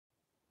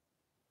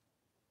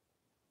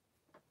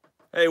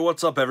Hey,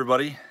 what's up,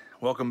 everybody?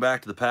 Welcome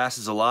back to The Past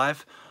is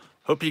Alive.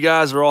 Hope you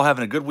guys are all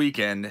having a good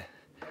weekend,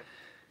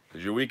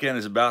 because your weekend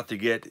is about to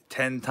get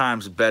 10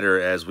 times better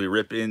as we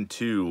rip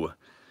into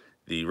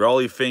the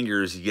Rollie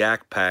Fingers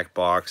Yak Pack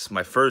box.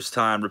 My first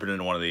time ripping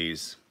into one of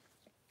these,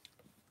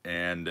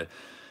 and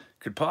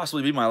could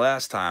possibly be my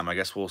last time. I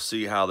guess we'll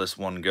see how this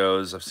one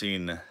goes. I've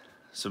seen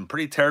some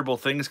pretty terrible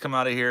things come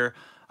out of here.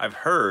 I've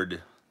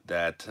heard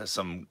that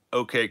some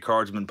okay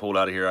cards have been pulled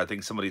out of here. I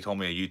think somebody told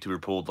me a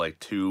YouTuber pulled like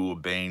 2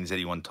 Bane's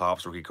 81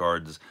 Topps rookie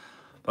cards.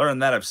 Other than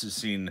that, I've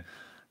seen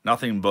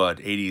nothing but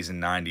 80s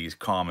and 90s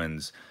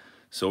commons.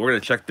 So we're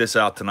going to check this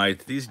out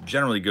tonight. These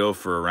generally go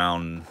for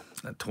around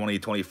 20,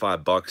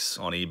 25 bucks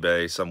on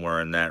eBay,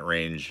 somewhere in that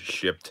range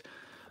shipped.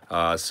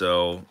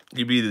 So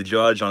you be the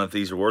judge on if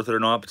these are worth it or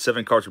not. But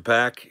 7 cards per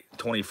pack,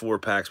 24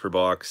 packs per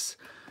box.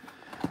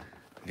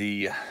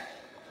 The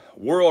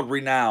World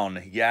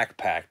Renown Yak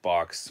Pack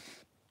box.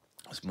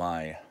 That's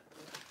my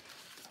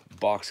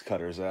box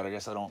cutters out. I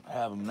guess I don't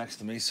have them next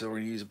to me, so we're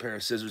going to use a pair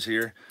of scissors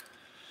here.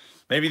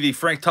 Maybe the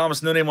Frank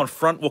Thomas no name on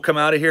front will come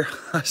out of here.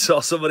 I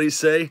saw somebody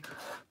say.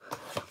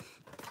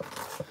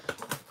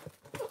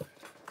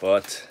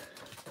 But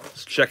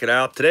let's check it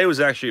out. Today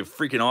was actually a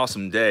freaking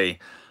awesome day.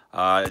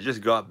 I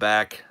just got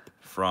back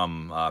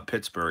from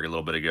Pittsburgh a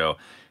little bit ago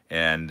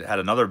and had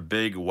another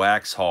big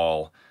wax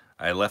haul.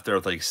 I left there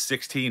with like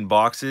 16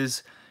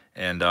 boxes,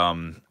 and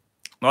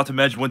not to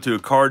mention, went to a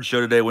card show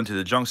today, went to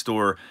the junk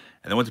store,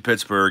 and then went to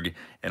Pittsburgh.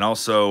 And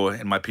also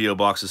in my P.O.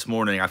 box this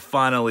morning, I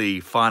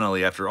finally,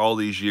 after all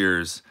these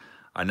years,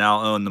 I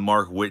now own the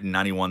Mark Whitten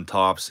 91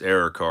 Topps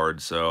error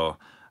card. So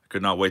I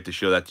could not wait to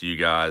show that to you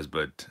guys,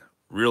 but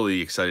really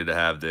excited to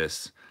have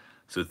this.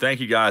 So thank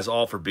you guys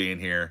all for being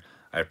here.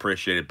 I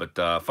appreciate it.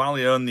 But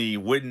finally own the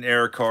Whitten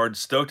error card.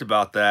 Stoked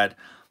about that.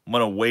 I'm going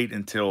to wait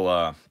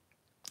until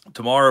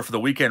tomorrow for the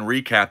weekend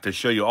recap to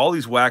show you all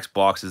these wax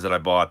boxes that I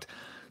bought.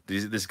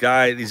 These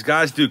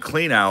guys do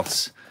clean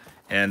outs,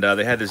 and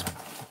they had this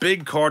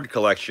big card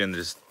collection,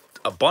 just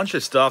a bunch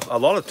of stuff, a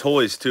lot of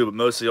toys too, but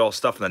mostly all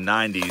stuff in the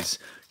 90s,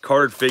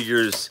 carded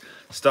figures,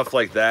 stuff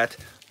like that.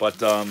 But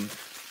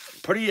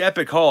pretty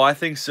epic haul, I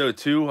think so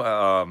too.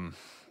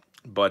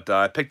 But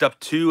I picked up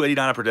 2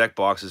 89 Upper Deck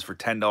boxes for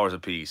 $10 a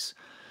piece,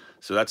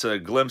 so that's a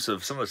glimpse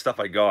of some of the stuff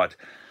I got.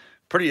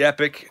 Pretty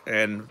epic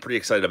and pretty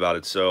excited about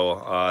it.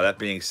 So that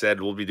being said,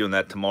 we'll be doing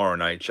that tomorrow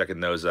night, checking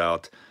those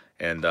out.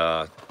 And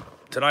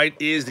tonight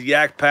is the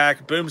Yak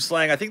Pack Boom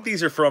Slang. I think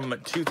these are from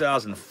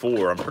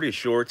 2004. I'm pretty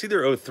sure. It's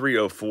either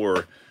 03,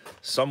 04,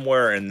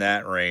 somewhere in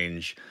that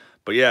range.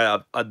 But yeah,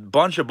 a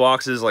bunch of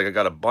boxes. Like I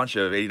got a bunch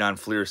of 89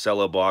 Fleer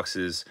Cello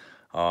boxes.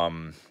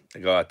 I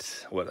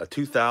got, what, a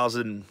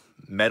 2000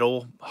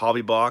 metal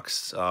hobby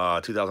box,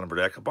 2000 per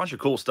deck. A bunch of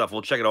cool stuff.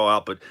 We'll check it all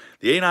out. But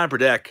the 89 per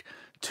deck,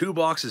 2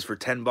 boxes for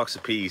 10 bucks a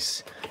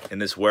piece in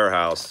this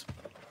warehouse.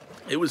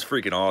 It was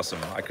freaking awesome.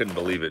 I couldn't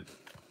believe it.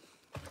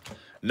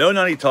 No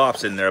 90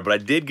 Topps in there, but I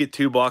did get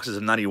 2 boxes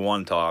of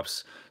 91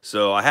 Topps.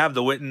 So I have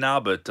the Whitten now,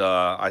 but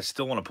I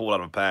still want to pull it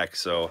out of a pack.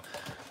 So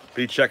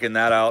be checking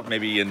that out,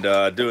 maybe, and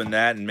doing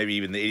that, and maybe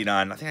even the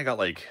 89. I think I got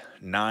like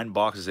 9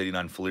 boxes,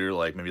 89 Fleer,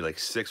 like maybe like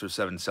 6 or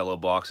 7 Cello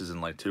boxes, and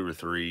like 2 or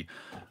 3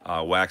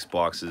 wax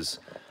boxes.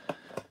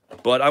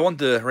 But I want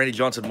the Randy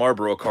Johnson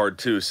Marlboro card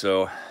too,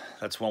 so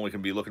that's one we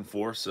can be looking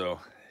for. So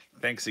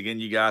thanks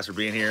again, you guys, for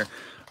being here.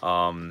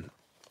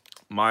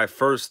 My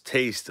first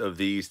taste of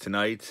these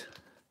tonight.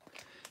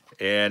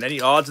 And any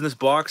odds in this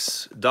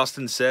box?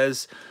 Dustin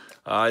says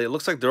it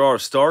looks like there are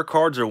star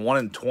cards are 1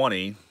 in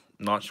 20. I'm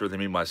not sure what they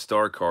mean by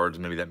star cards.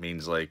 Maybe that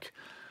means like,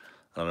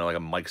 I don't know, like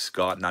a Mike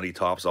Scott 90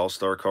 Topps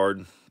All-Star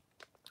card.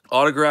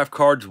 Autograph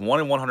cards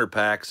 1 in 100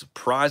 packs.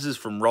 Prizes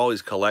from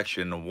Rollie's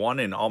collection 1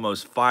 in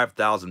almost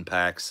 5,000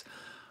 packs,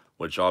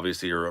 which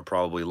obviously are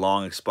probably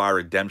long expire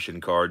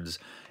redemption cards.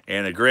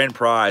 And a grand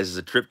prize is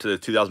a trip to the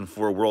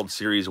 2004 World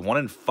Series 1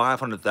 in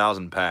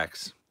 500,000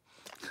 packs.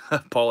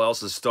 Paul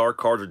Elsa's star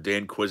cards are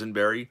Dan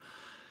Quisenberry.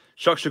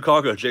 Chuck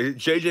Chicago,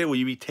 JJ, will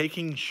you be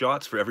taking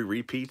shots for every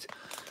repeat?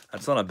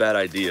 That's not a bad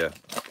idea.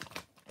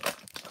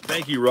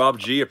 Thank you, Rob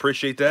G.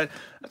 Appreciate that.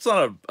 That's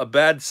not a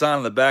bad sign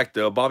on the back,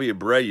 though. Bobby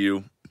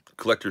Abreu,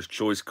 collector's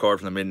choice card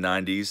from the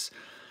mid-90s.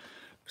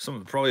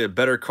 Probably a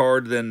better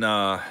card than...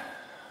 I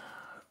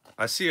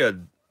see a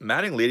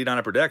Mattingly 89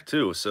 Upper Deck,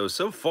 too. So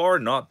far,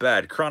 not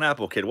bad. Crown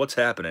Apple Kid, what's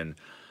happening?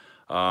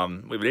 We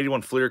have an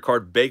 81 Fleer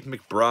card. Bake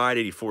McBride,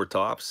 84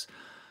 Topps.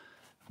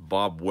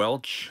 Bob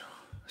Welch,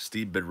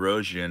 Steve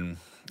Bedrosian.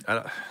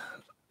 I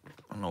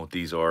don't know what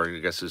these are. I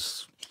guess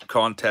it's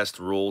contest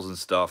rules and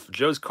stuff.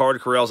 Joe's Card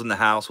Corral's in the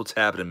house. What's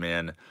happening,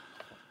 man?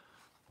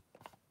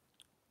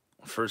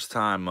 First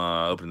time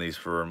opening these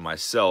for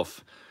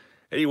myself.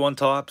 81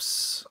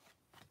 Topps.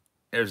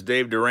 There's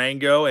Dave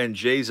Durango and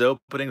Jay's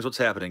openings. What's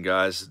happening,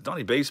 guys?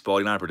 Donnie Baseball,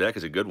 89 per deck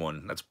is a good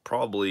one. That's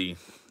probably,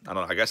 I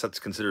don't know, I guess that's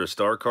considered a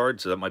star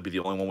card, so that might be the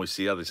only one we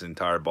see out of this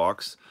entire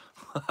box.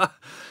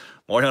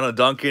 Mariano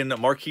Duncan,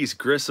 Marquise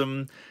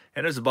Grissom,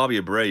 and there's a Bobby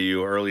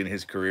Abreu early in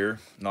his career.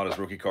 Not his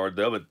rookie card,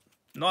 though, but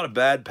not a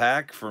bad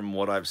pack from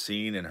what I've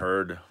seen and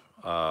heard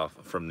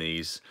from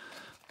these.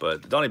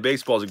 But Donnie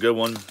Baseball is a good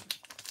one.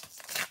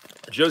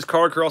 Joe's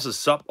Card Cross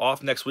is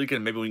off next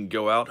weekend. Maybe we can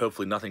go out.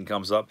 Hopefully nothing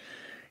comes up.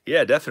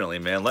 Yeah, definitely,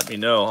 man. Let me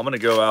know. I'm going to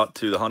go out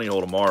to the honey hole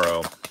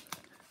tomorrow.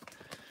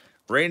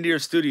 Reindeer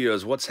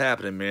Studios, what's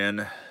happening,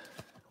 man?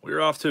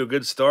 We're off to a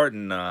good start,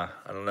 and I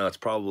don't know. It's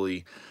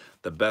probably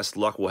the best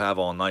luck we'll have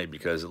all night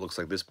because it looks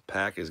like this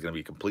pack is going to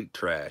be complete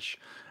trash.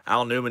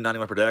 Al Newman,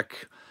 91 per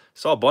deck.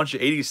 Saw a bunch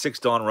of 86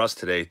 Don Russ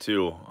today,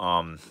 too.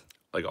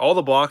 Like, all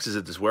the boxes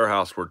at this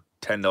warehouse were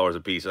 $10 a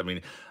piece. I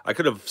mean, I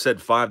could have said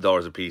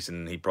 $5 a piece,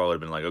 and he probably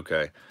would have been like,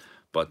 okay.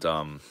 But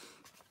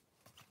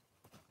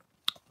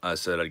I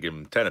said I'd give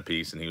him 10 a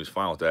piece, and he was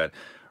fine with that.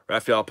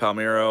 Rafael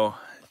Palmeiro,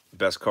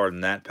 best card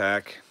in that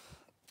pack.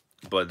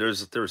 But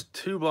there's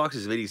 2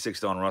 boxes of 86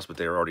 Don Russ, but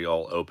they were already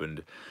all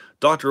opened.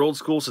 Dr. Old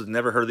School says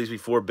never heard of these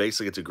before.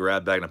 Basically, it's a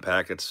grab bag in a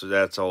pack.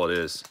 That's all it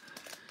is.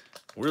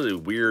 Really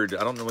weird.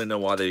 I don't really know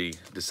why they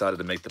decided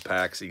to make the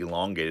packs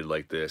elongated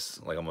like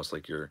this, like almost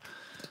like you're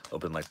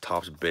opening like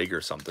Topps Big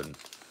or something.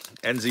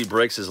 NZ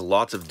Breaks says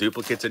lots of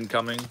duplicates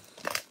incoming.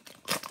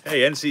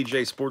 Hey,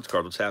 NCJ Sports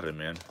Card, what's happening,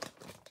 man?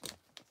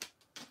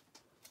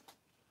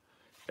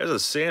 There's a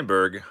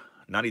Sandberg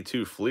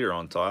 92 Fleer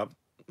on top.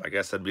 I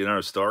guess that'd be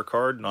another star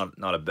card. Not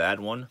a bad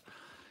one. You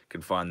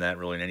can find that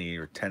really in any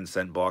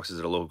 10-cent boxes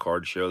at a local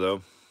card show,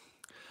 though.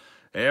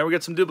 And we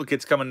got some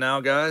duplicates coming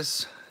now,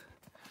 guys.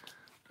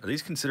 Are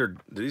these considered,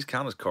 do these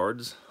count as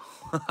cards?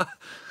 I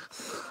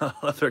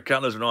don't know if they're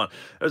counting those or not.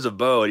 There's a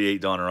Bo 88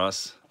 Don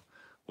Russ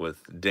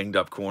with dinged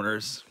up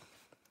corners.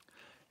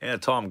 And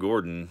Tom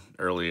Gordon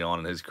early on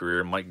in his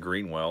career. Mike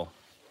Greenwell.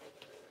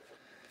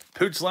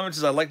 Pooch Lemon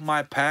says, I like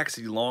my packs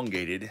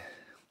elongated.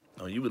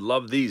 Oh, you would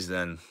love these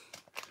then.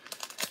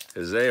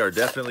 Because they are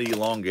definitely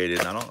elongated.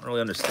 And I don't really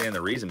understand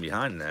the reason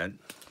behind that.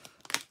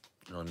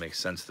 It really makes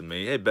sense to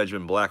me. Hey,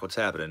 Benjamin Black, what's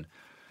happening?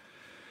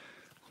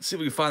 Let's see if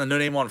we can find the no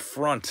name on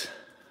front.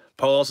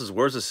 Paul says,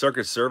 where's the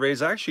circuit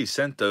surveys? I actually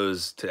sent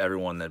those to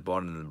everyone that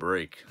bought in the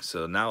break.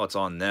 So now it's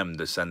on them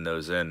to send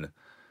those in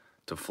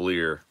to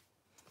Fleer.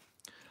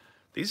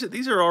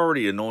 These are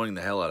already annoying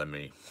the hell out of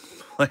me.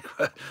 Like,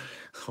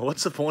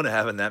 what's the point of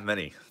having that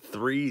many?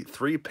 Three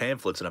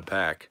pamphlets in a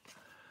pack.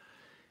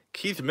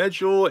 Keith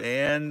Mitchell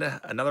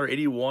and another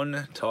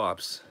 81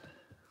 Topps.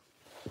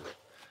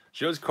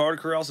 Joe's Card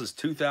Corral says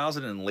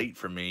 2,000 and late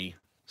for me.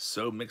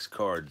 So mixed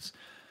cards.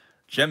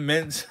 Gem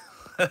Mintz.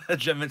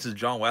 Gem Mintz says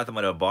John Wathan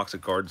might have a box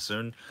of cards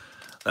soon.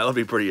 That would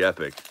be pretty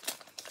epic.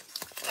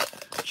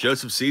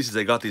 Joseph C says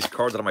they got these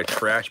cards out of my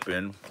trash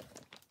bin.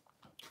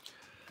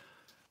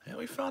 And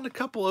we found a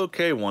couple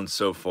okay ones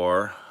so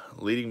far,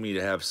 leading me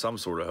to have some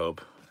sort of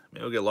hope.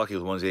 Maybe we'll get lucky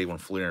with ones 81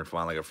 Fleer and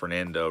find like a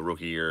Fernando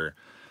rookie or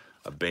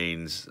a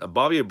Baines. A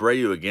Bobby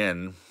Abreu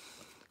again.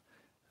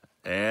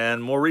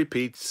 And more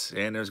repeats.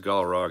 And there's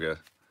Galarraga.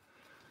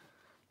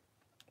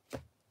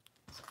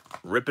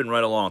 Ripping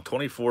right along.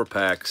 24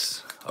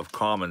 packs of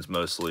commons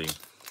mostly.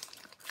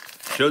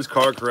 Joe's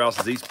Card Corral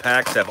says these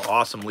packs have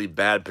awesomely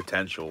bad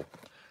potential.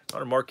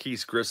 Another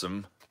Marquise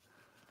Grissom.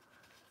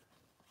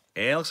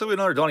 And looks like we have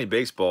another Donnie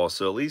Baseball.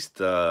 So at least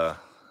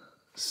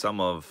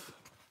some of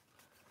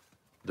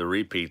the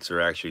repeats are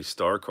actually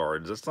star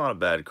cards. That's not a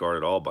bad card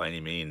at all by any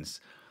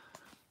means.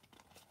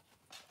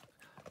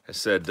 I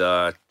said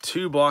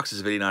 2 boxes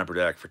of 89 per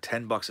deck for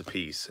 $10 a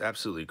piece.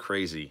 Absolutely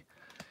crazy.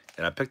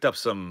 And I picked up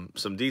some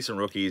decent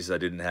rookies I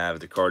didn't have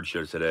at the card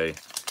show today.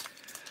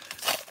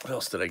 What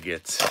else did I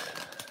get?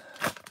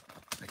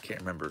 I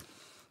can't remember.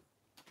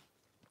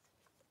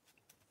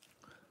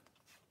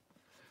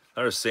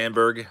 There's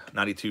Sandberg,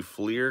 92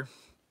 Fleer.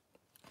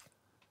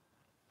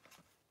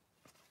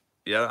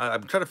 Yeah,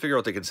 I'm trying to figure out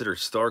what they consider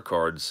star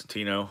cards.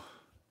 Tino.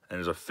 And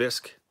there's a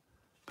Fisk,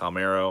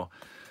 Palmeiro.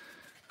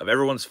 Of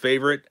everyone's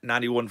favorite,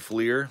 91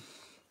 Fleer.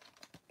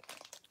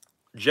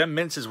 Gem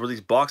Mints were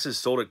these boxes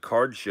sold at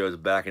card shows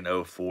back in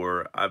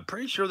 04. I'm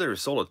pretty sure they were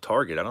sold at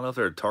Target. I don't know if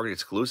they're a Target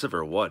exclusive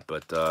or what,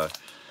 but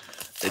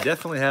they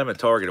definitely had them at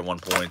Target at one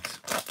point.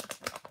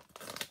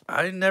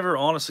 I never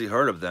honestly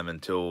heard of them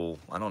until,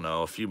 I don't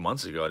know, a few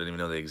months ago. I didn't even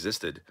know they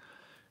existed.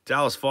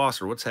 Dallas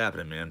Foster, what's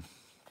happening, man?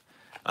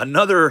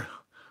 Another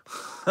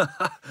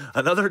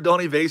another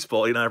Donnie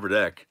Baseball, 89 per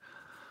deck.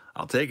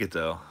 I'll take it,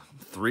 though.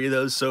 3 of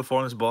those so far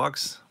in this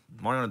box.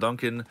 Mariano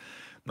Duncan,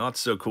 not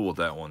so cool with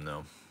that one,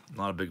 though.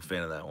 Not a big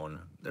fan of that one.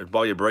 There's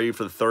Bobby Abreu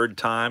for the 3rd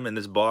time in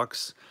this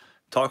box.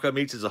 Taco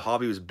Meats is a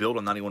hobby was built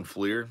on 91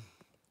 Fleer.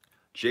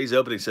 Jay's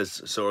opening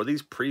says, so are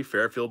these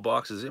pre-Fairfield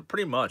boxes? Yeah,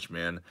 pretty much,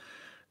 man.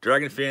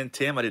 Dragon Fan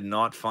Tim, I did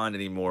not find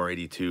any more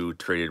 82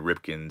 traded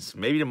Ripkins.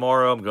 Maybe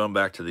tomorrow I'm going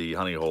back to the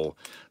honey hole.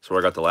 That's where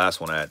I got the last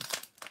one at.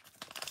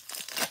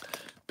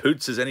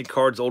 Poots says, any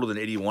cards older than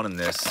 81 in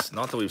this?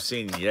 Not that we've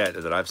seen yet,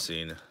 that I've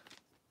seen.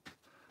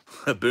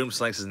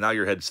 Boomslang says, now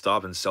your head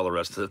stop and sell the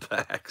rest of the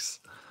packs.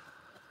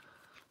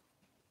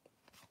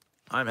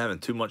 I'm having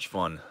too much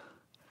fun.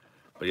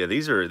 But yeah,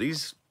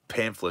 these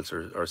pamphlets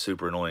are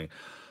super annoying.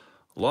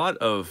 A lot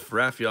of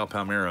Rafael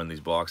Palmeiro in these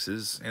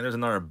boxes. And there's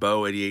another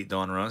Bo 88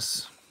 Don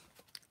Russ.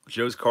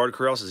 Joe's Card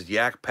Corral says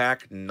Yak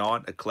Pack,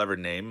 not a clever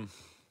name.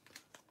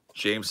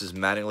 James says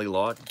Mattingly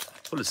Lot.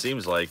 That's what it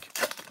seems like.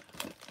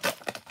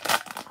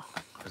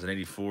 There's an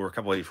 84, a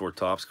couple 84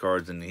 tops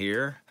cards in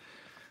here.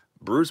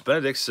 Bruce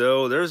Benedict.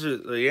 So there's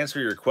the answer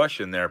to your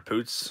question there,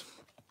 Poots.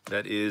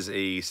 That is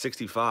a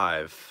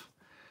 65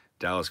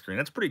 Dallas Green.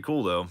 That's pretty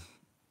cool, though. I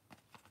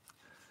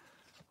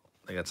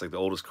think that's like the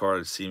oldest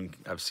card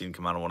I've seen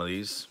come out of one of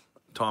these.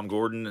 Tom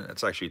Gordon.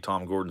 That's actually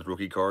Tom Gordon's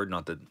rookie card.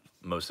 Not that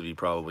most of you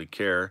probably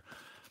care,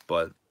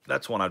 but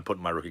that's one I'd put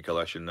in my rookie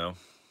collection, though.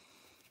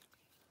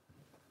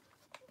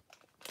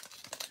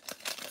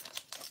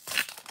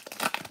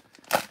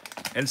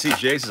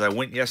 NCJ says, I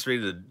went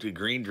yesterday to the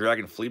Green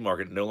Dragon Flea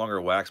Market. No longer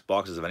wax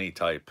boxes of any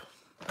type.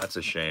 That's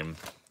a shame.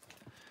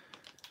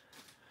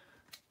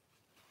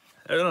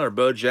 Another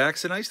Bo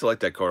Jackson. I used to like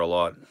that card a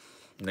lot.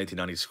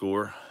 1990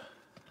 score.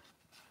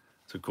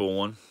 It's a cool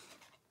one.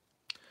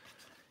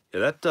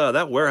 Yeah,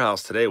 that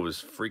warehouse today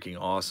was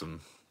freaking awesome.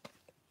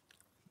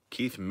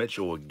 Keith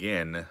Mitchell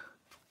again.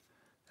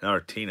 Another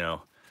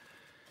Tino.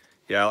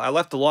 Yeah, I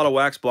left a lot of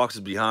wax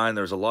boxes behind.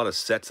 There's a lot of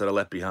sets that I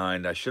left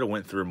behind. I should have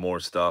went through more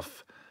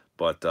stuff.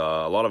 But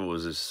a lot of it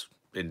was just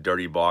in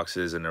dirty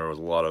boxes, and there was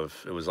a lot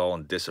of, it was all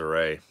in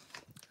disarray.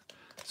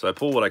 So I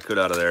pulled what I could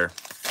out of there.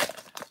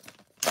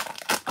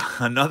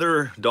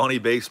 Another Donnie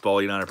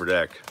Baseball United per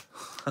deck.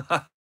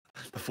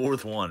 The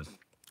fourth one.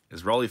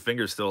 Is Rollie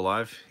Fingers still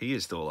alive? He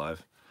is still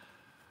alive.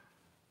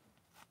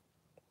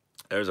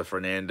 There's a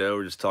Fernando.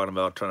 We're just talking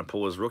about trying to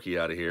pull his rookie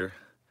out of here.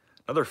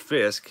 Another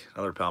Fisk,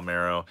 another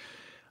Palmeiro.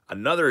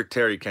 Another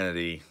Terry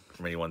Kennedy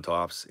from 81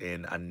 Tops,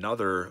 and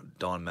another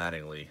Don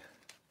Mattingly,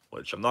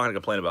 which I'm not going to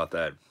complain about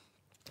that.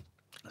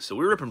 So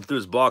we were ripping through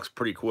his box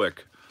pretty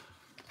quick.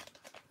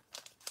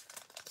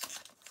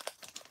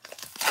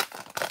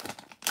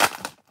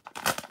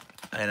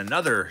 And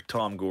another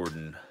Tom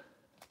Gordon.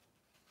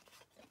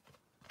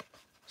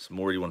 Some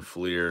more 81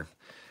 Fleer.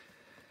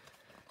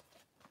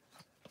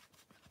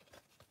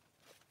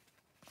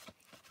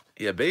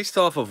 Yeah, based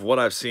off of what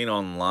I've seen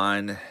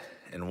online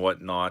and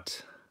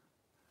whatnot,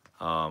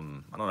 I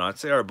don't know. I'd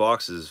say our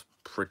box is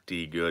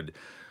pretty good.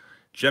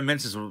 Jem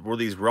mentions, were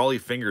these Rollie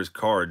Fingers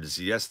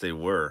cards? Yes, they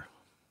were.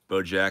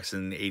 Bo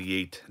Jackson,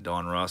 88,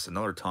 Don Russ,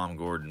 another Tom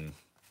Gordon.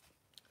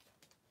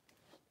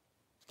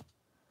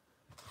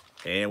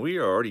 And we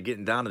are already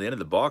getting down to the end of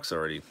the box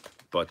already.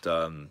 But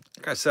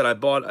like I said, I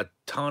bought a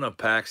ton of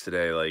packs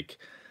today.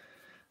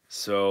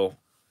 So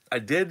I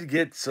did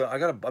get,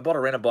 I bought a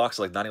random box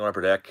of like 91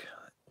 per deck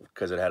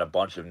because it had a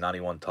bunch of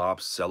 91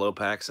 Tops cello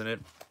packs in it.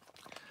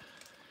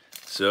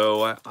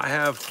 So I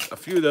have a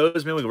few of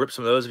those. Maybe we can rip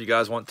some of those if you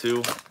guys want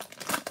to.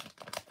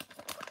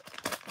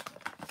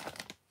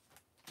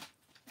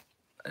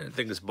 I didn't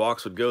think this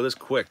box would go this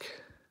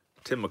quick.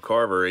 Tim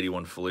McCarver,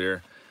 81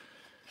 Fleer.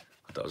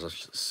 I thought it was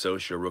a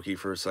Socia rookie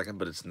for a second,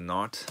 but it's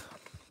not.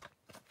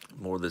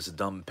 More of this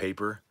dumb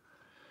paper.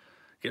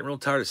 Getting real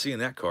tired of seeing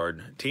that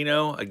card.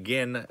 Tino,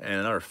 again,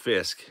 and another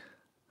Fisk.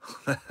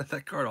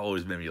 That card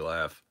always made me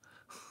laugh.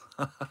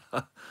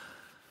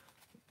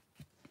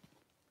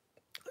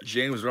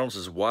 James Reynolds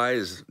says, why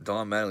is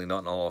Don Mattingly not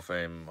in the Hall of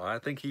Fame? I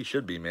think he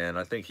should be, man.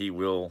 I think he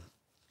will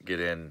get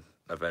in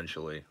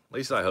eventually. At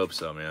least I hope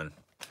so, man.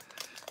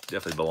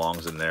 Definitely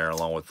belongs in there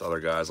along with other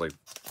guys like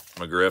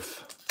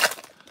McGriff.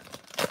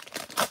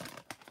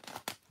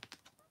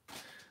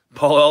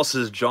 Paul L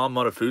says John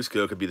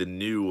Montefusco could be the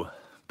new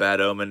Bad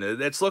Omen.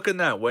 It's looking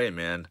that way,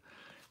 man.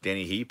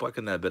 Danny Heap, why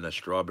couldn't that have been a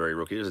Strawberry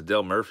rookie? There's a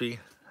Dale Murphy.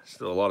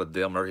 Still a lot of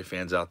Dale Murphy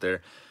fans out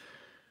there.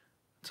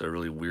 It's a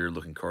really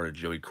weird-looking card of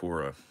Joey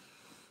Cora.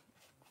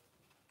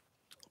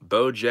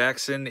 Bo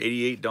Jackson,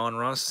 88 Don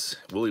Russ,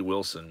 Willie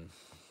Wilson.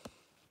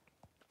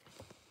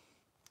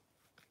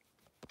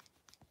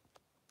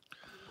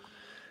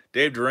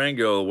 Dave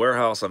Durango, the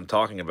warehouse I'm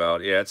talking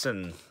about. Yeah, it's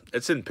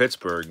in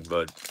Pittsburgh,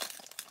 but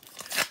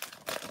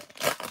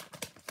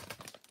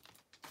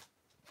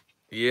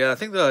yeah, I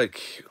think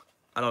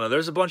I don't know.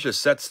 There's a bunch of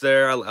sets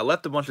there. I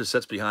left a bunch of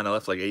sets behind. I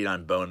left like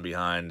 89 Bone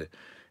behind,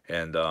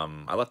 and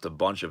I left a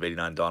bunch of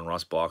 89 Don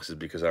Russ boxes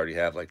because I already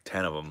have like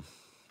 10 of them.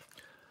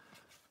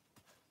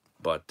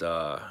 But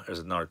there's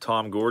another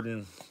Tom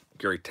Gordon,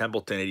 Gary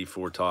Templeton,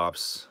 84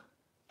 Tops.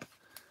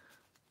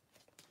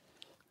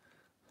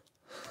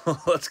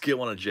 Let's get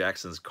one of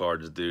Jackson's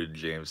cards, dude,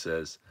 James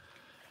says.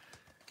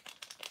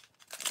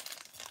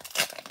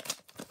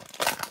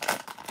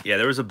 Yeah,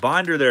 there was a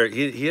binder there.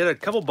 He had a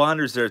couple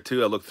binders there,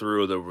 too, I looked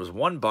through. There was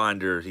one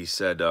binder, he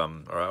said,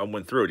 or I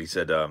went through it. He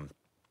said,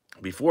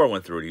 before I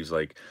went through it, he was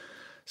like,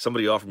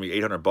 somebody offered me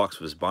 $800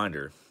 for this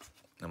binder.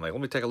 I'm like,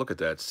 let me take a look at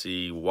that,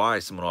 see why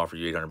someone offered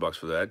you $800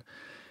 for that.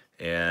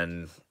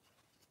 And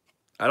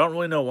I don't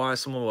really know why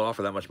someone would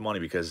offer that much money,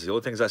 because the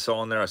only things I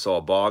saw in there, I saw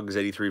a Boggs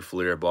 83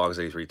 Fleer, Boggs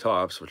 83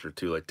 Tops, which are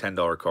two like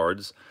 $10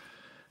 cards.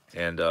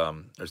 And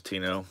there's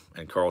Tino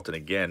and Carlton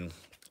again.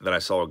 Then I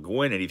saw a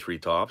Gwynn 83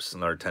 Tops,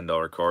 another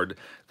 $10 card.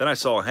 Then I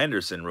saw a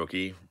Henderson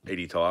rookie,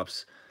 80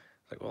 Tops.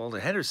 Like, well,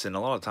 the Henderson,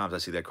 a lot of times I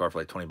see that card for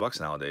like 20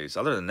 bucks nowadays.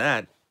 Other than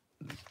that,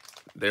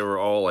 they were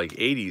all like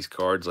 80s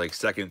cards, like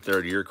second,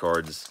 third year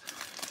cards.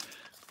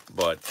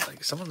 But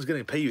like, someone's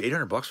gonna pay you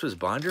 $800 for this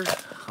binder?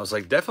 I was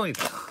like, definitely,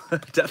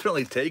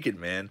 definitely take it,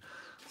 man.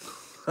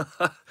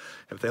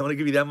 If they want to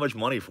give you that much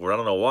money for it, I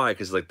don't know why.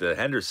 Because like the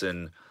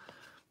Henderson,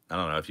 I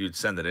don't know, if you'd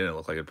send it in, it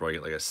looked like it'd probably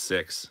get like a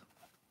 6.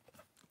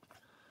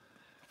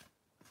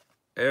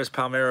 There's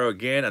Palmeiro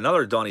again,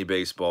 another Donnie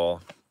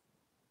baseball.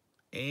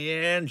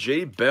 And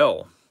Jay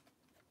Bell.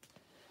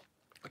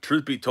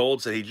 Truth be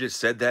told, said he just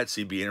said that,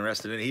 so he'd be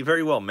interested in it. He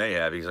very well may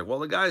have. He's like, well,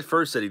 the guy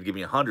first said he'd give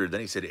me 100,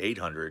 then he said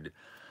 800.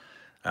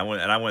 I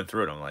went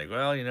through it. I'm like,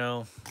 well, you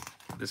know,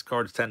 this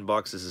card's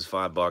 $10. This is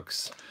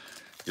 $5.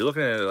 You're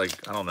looking at it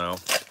like, I don't know,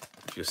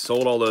 if you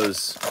sold all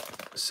those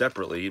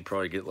separately, you'd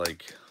probably get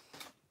like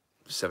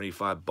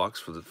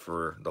 $75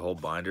 for the whole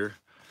binder.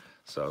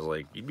 So I was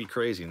like, you'd be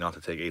crazy not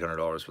to take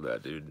 $800 for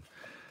that, dude.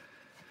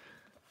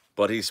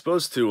 But he's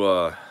supposed to,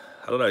 I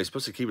don't know, he's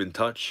supposed to keep in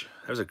touch.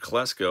 There's a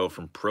Klesko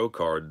from Pro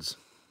Cards.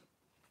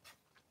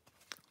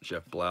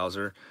 Jeff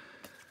Blauser.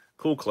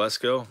 Cool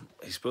Klesko.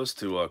 He's supposed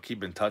to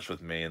keep in touch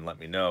with me and let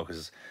me know,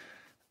 because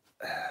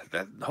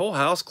that whole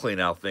house clean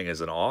out thing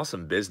is an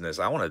awesome business.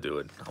 I want to do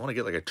it. I want to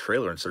get like a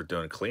trailer and start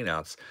doing clean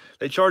outs.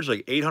 They charge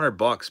like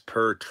 $800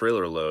 per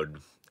trailer load.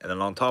 And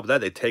then on top of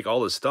that, they take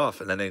all this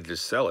stuff and then they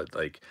just sell it.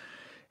 Like,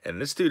 and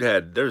this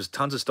dude there's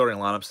tons of starting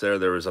lineups there.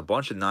 There was a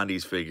bunch of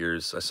 90s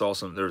figures. I saw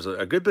there was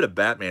a good bit of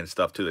Batman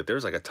stuff too. Like there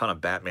was like a ton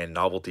of Batman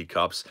novelty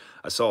cups.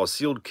 I saw a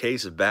sealed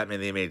case of Batman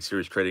the Animated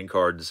Series trading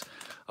cards.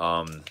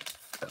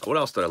 What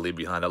else did I leave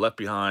behind? I left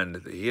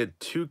behind, he had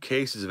 2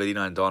 cases of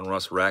 89 Don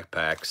Russ rack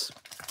packs,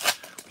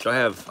 which I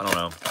have, I don't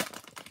know.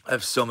 I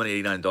have so many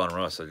 89 Don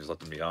Russ, I just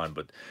left them behind,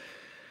 but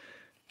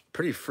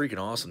pretty freaking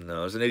awesome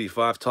though. There's an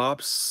 85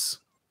 Topps.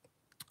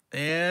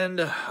 And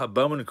a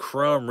Bowman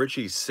Chrome,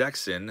 Richie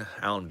Sexton,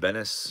 Alan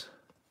Bennis.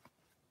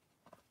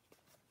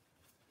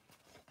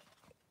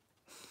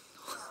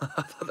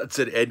 I thought that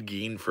said Ed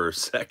Gein for a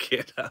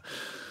second.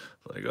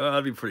 Like, oh,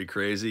 that'd be pretty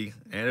crazy.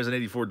 And there's an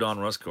 84 Don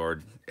Russ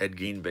card, Ed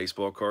Gein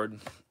baseball card.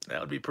 That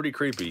would be pretty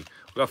creepy.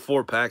 We got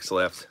 4 packs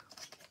left.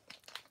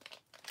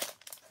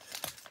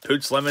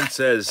 Pooch Lemon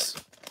says,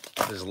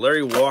 is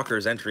Larry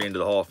Walker's entry into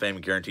the Hall of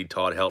Fame guaranteed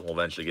Todd Helton will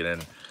eventually get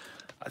in?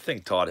 I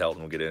think Todd Helton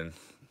will get in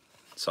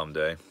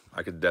someday.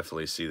 I could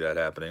definitely see that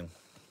happening.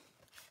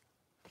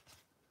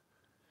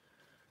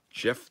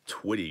 Jeff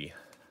Twitty.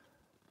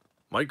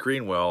 Mike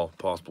Greenwell,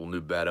 possible new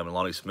Bat and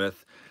Lonnie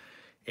Smith.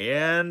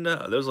 And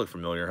those look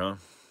familiar, huh?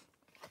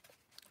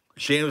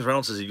 James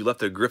Reynolds says, you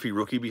left a Griffey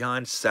rookie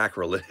behind?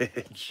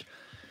 Sacrilege.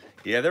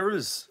 Yeah, there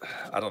was,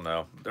 I don't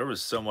know. There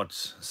was so much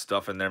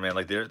stuff in there, man.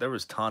 Like, there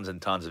was tons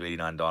and tons of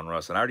 89 Don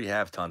Russ. And I already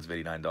have tons of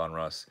 89 Don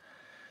Russ.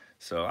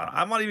 So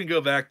I might even go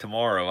back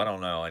tomorrow, I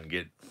don't know, and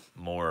get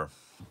more.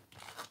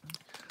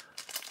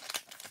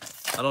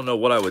 I don't know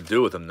what I would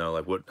do with them, though.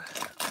 Like, what?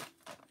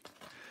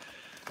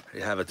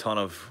 You have a ton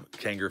of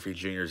Ken Griffey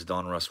Jr.'s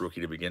Don Russ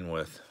rookie to begin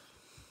with.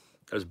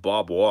 There's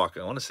Bob Walk.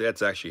 I want to say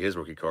that's actually his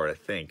rookie card, I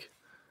think.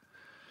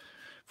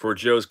 For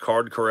Joe's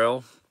Card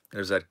Corral,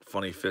 there's that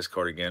funny fist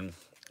card again.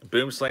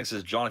 Boomslang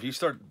says, John, if you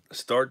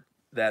start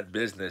that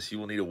business, you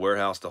will need a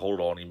warehouse to hold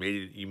it all, and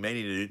you may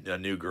need a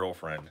new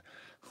girlfriend.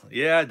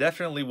 Yeah, I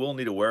definitely will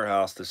need a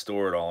warehouse to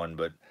store it all in,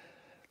 but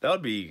that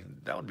would be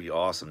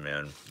awesome,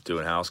 man.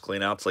 Doing house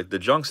cleanouts. Like the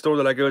junk store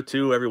that I go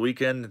to every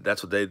weekend,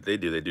 that's what they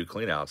do. They do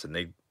cleanouts, and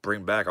they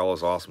bring back all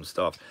this awesome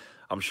stuff.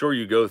 I'm sure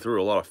you go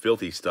through a lot of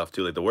filthy stuff,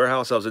 too. Like the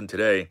warehouse I was in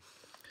today,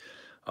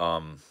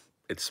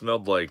 it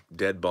smelled like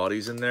dead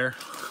bodies in there.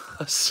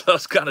 So I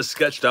was kind of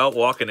sketched out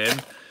walking in,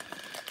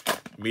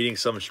 meeting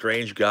some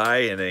strange guy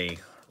in a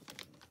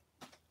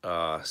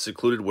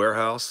secluded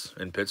warehouse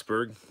in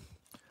Pittsburgh.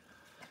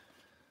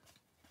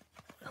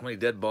 How many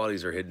dead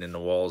bodies are hidden in the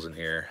walls in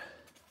here?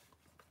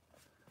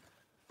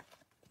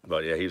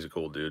 But yeah, he's a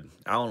cool dude.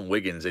 Alan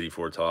Wiggins,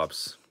 84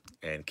 Topps.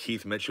 And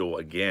Keith Mitchell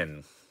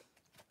again.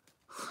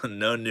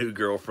 No new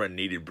girlfriend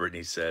needed,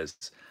 Brittany says.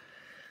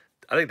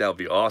 I think that would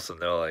be awesome,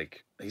 though.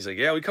 Like, he's like,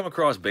 yeah, we come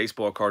across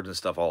baseball cards and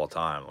stuff all the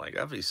time. Like,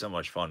 that'd be so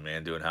much fun,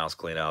 man, doing house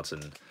cleanouts.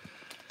 And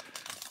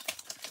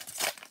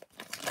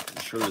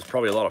I'm sure there's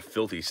probably a lot of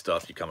filthy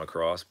stuff you come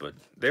across. But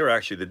they were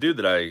actually, the dude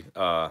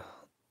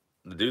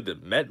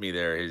that met me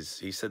there,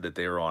 he said that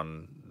they were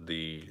on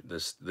the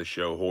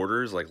show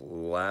Hoarders, like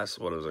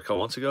a couple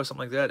months ago,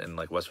 something like that, in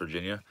like West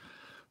Virginia.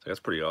 So that's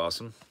pretty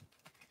awesome.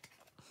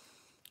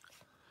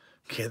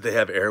 Can't they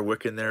have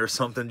Airwick in there or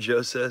something,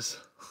 Joe says?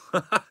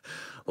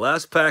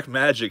 Last pack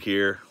magic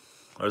here.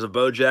 There's a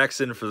Bo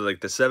Jackson for like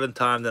the 7th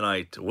time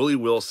tonight. Willie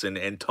Wilson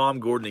and Tom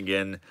Gordon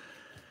again.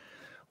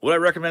 Would I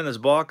recommend this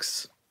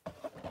box?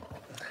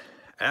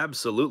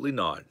 Absolutely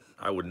not.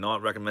 I would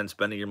not recommend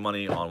spending your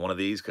money on one of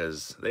these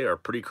because they are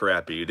pretty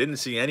crappy. You didn't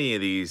see any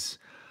of these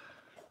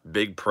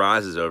big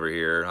prizes over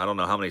here. I don't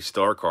know how many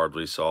star cards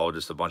we saw.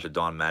 Just a bunch of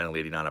Don Mattingly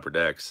 89 upper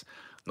decks.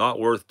 Not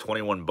worth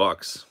 21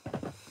 bucks.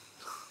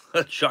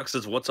 Chuck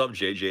says, what's up,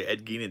 JJ?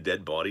 Ed Gein and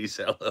dead bodies?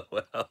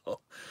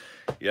 LOL.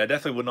 Yeah, I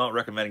definitely would not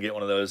recommend getting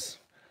one of those.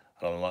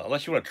 I don't know,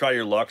 unless you want to try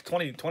your luck.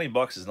 20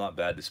 bucks is not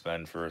bad to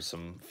spend for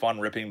some fun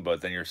ripping,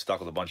 but then you're stuck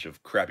with a bunch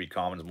of crappy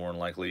commons more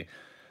than likely.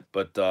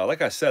 But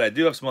like I said, I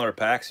do have some other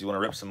packs. You want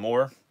to rip some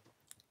more?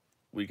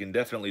 We can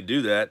definitely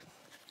do that.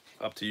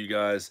 Up to you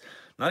guys.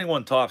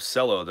 91 Topps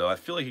cello, though. I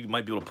feel like you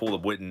might be able to pull the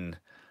Witten,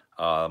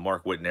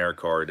 Mark Witten Air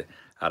card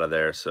out of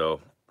there. So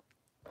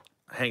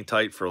hang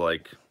tight for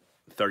like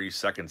 30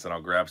 seconds and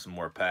I'll grab some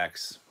more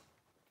packs.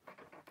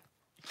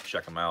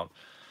 Check them out.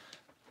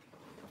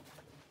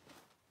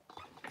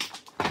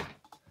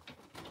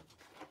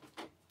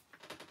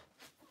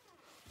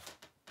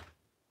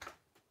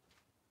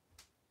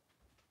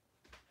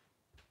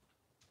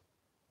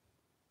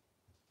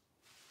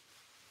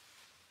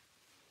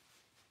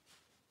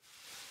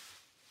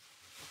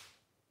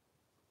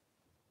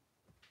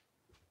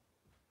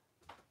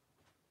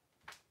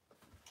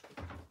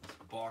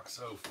 Box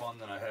so fun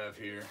that I have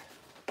here.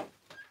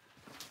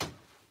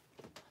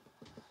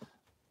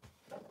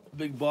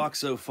 Big box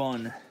so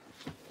fun.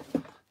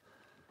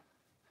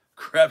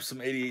 Grab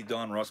some 88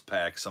 Don Russ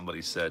packs,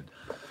 somebody said.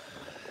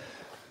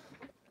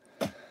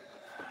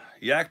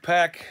 Yak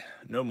pack,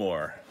 no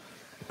more.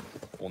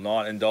 Will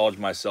not indulge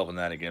myself in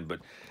that again, but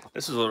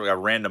this is a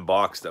random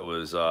box that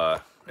was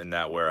in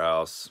that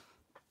warehouse.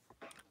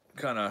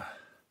 Kind of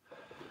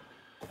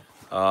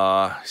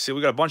see,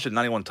 we got a bunch of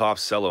 91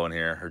 Topps cello in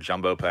here, or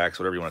jumbo packs,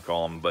 whatever you want to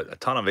call them, but a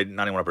ton of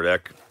 91 Upper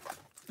Deck.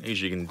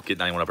 Usually you can get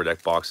 91 Upper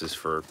Deck boxes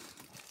for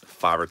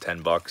 $5 or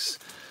 $10.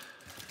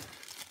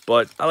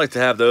 But I like to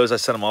have those. I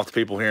send them off to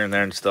people here and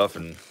there and stuff,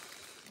 and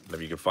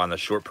maybe you can find the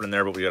short print in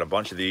there, but we got a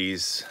bunch of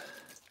these.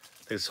 I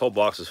think this whole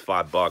box was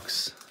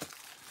 $5.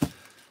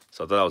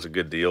 So I thought that was a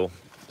good deal,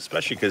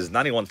 especially because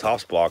 91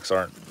 Topps blocks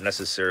aren't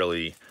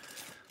necessarily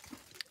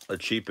the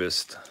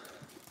cheapest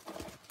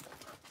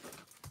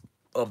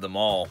of them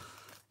all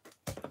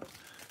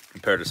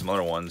compared to some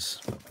other ones.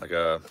 Like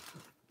a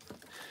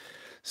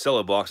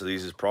cello box of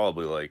these is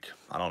probably like,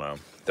 I don't know,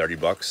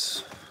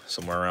 $30,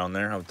 somewhere around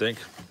there, I would think.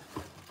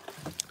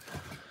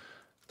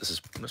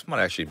 This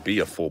might actually be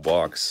a full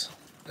box.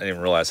 I didn't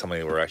even realize how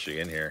many were actually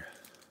in here.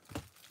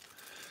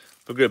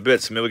 But good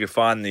bits. Maybe we can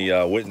find the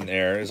Witten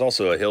Air. There's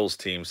also a Hills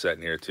team set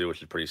in here too,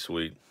 which is pretty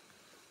sweet.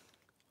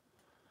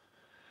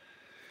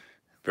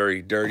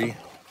 Very dirty.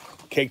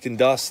 Caked in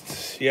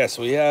dust. Yeah,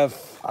 so we have,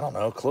 I don't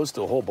know, close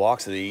to a whole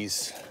box of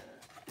these.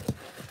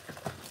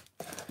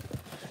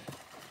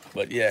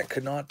 But yeah,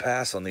 could not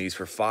pass on these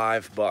for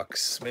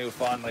 $5. Maybe we'll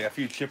find like a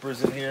few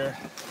chippers in here.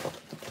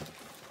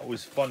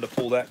 Always fun to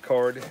pull that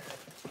card.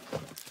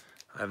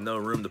 I have no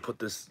room to put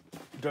this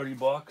dirty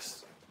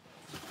box.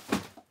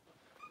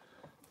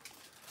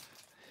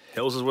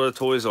 Hills is where the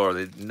toys are.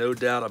 No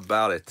doubt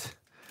about it.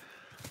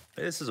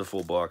 Maybe this is a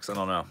full box. I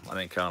don't know. I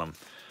didn't count them.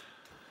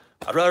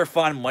 I'd rather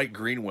find Mike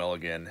Greenwell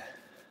again.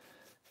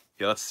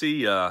 Yeah, let's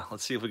see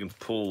if we can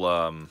pull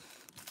one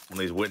of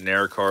these Witten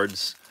Air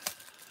cards.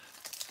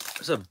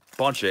 There's a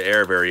bunch of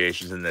Air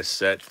variations in this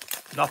set.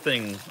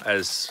 Nothing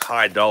as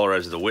high dollar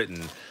as the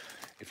Witten.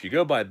 If you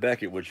go by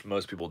Beckett, which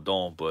most people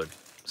don't, but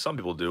some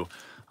people do,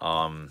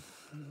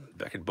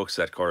 Beckett books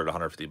that card at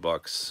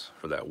 $150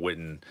 for that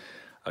Witten.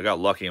 I got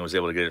lucky and was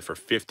able to get it for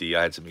 $50.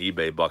 I had some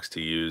eBay bucks to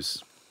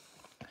use.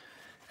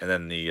 And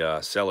then the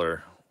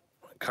seller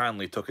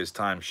kindly took his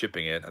time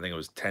shipping it. I think it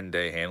was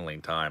 10-day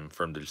handling time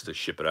for him to just to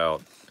ship it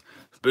out.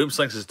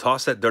 Boomsling says,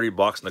 toss that dirty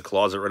box in the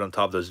closet right on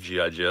top of those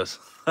G.I. Joes.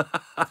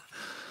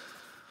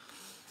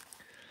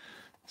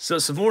 So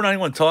some more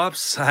 91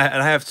 Topps.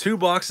 And I have 2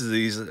 boxes of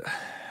these.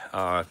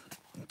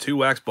 2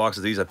 wax boxes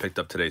of these I picked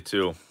up today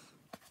too.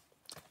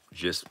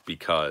 Just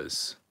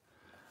because.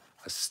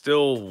 I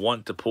still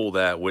want to pull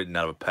that Witten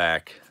out of a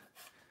pack.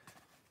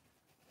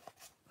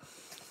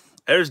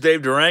 There's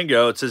Dave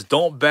Durango. It says,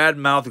 don't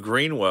badmouth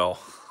Greenwell.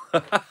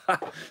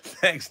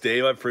 Thanks,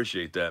 Dave. I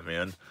appreciate that,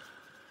 man.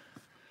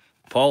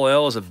 Paul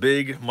L. is a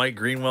big Mike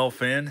Greenwell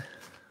fan.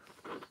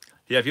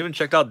 Yeah, if you haven't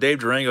checked out Dave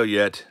Durango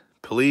yet,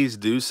 please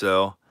do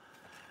so.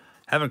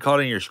 Haven't caught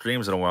any of your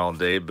streams in a while,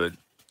 Dave, but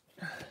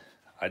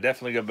I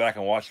definitely go back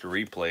and watch the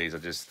replays. I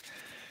just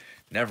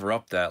never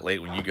up that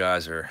late when you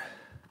guys are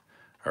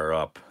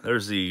up.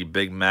 There's the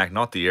Big Mac,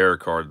 not the error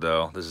card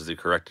though. This is the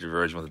corrected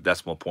version with a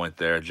decimal point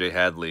there. Jay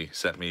Hadley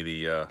sent me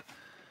the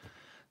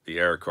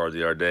error card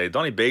the other day.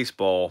 Donnie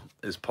Baseball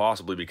is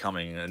possibly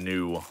becoming a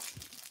new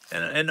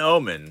an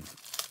omen.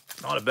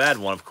 Not a bad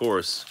one, of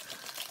course.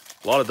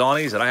 A lot of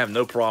Donnies, and I have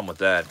no problem with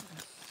that.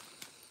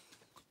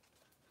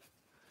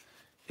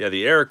 Yeah,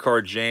 the error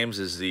card, James,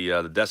 is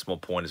the decimal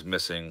point is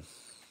missing.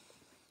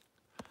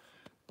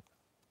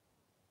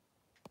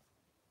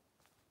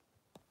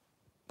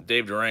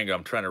 Dave Durango,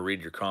 I'm trying to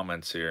read your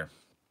comments here.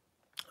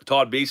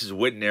 Todd Beast's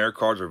Witten Air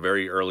cards were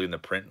very early in the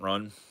print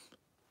run.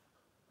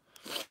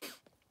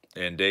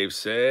 And Dave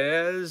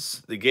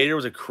says, the Gator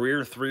was a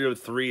career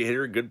 303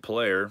 hitter, good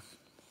player.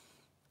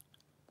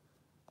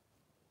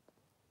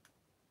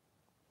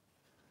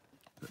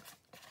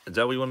 Is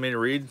that what you want me to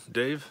read,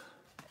 Dave?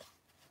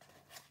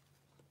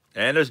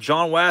 And there's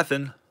John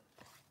Wathen.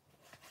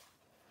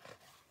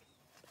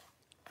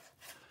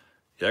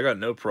 Yeah, I got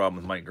no problem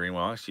with Mike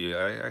Greenwell. Actually,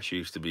 I actually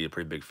used to be a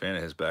pretty big fan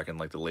of his back in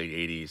like the late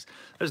 80s.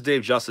 There's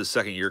Dave Justice's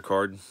second year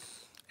card.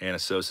 Anna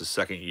Sosa's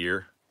second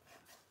year.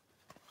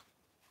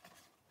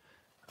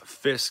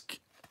 Fisk.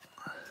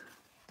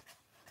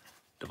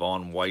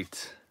 Devon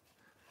White.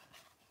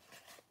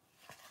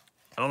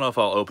 I don't know if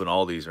I'll open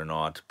all these or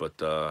not, but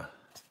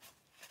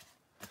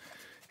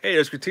hey,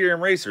 there's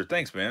Criterium Racer.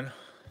 Thanks, man.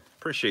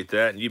 Appreciate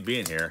that and you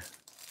being here.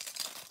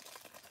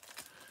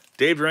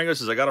 Dave Durango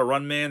says, I got to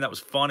run, man. That was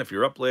fun. If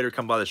you're up later,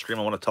 come by the stream.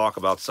 I want to talk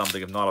about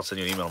something. If not, I'll send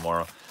you an email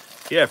tomorrow.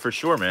 Yeah, for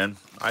sure, man.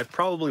 I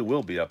probably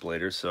will be up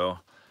later, so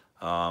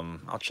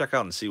I'll check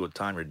out and see what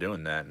time you're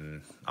doing that,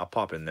 and I'll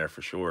pop in there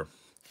for sure.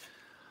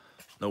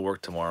 No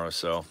work tomorrow,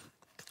 so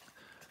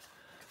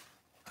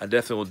I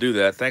definitely will do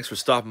that. Thanks for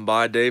stopping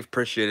by, Dave.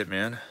 Appreciate it,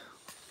 man.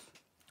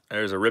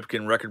 There's a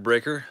Ripken record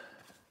breaker.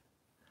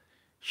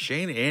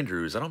 Shane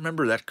Andrews. I don't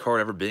remember that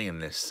card ever being in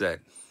this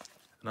set.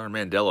 Another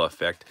Mandela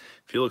effect.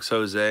 Felix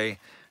Jose,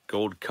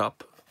 Gold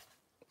Cup.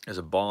 There's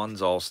a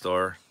Bonds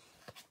All-Star.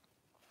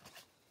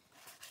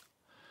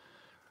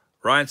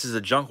 Ryan says the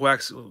junk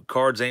wax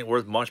cards ain't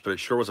worth much, but it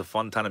sure was a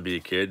fun time to be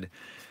a kid.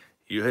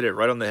 You hit it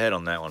right on the head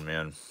on that one,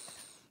 man.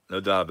 No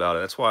doubt about it.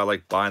 That's why I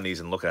like buying these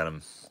and look at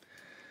them.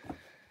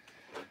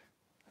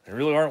 They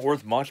really aren't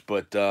worth much,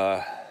 but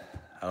I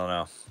don't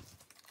know.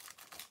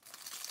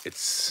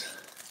 It's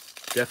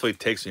definitely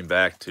takes me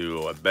back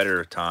to a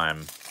better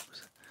time.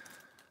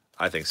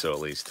 I think so, at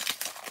least.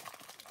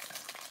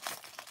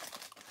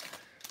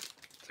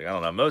 It's like, I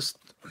don't know.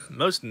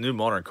 Most new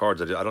modern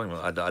cards, I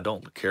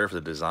don't care for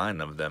the design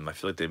of them. I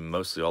feel like they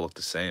mostly all look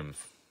the same.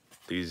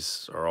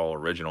 These are all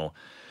original.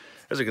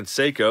 There's a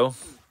Canseco.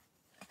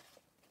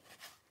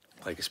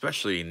 Like,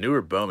 especially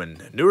newer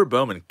Bowman. Newer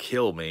Bowman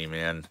kill me,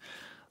 man.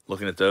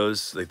 Looking at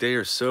those, like, they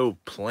are so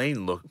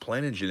plain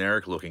and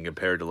generic looking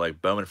compared to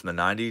like Bowman from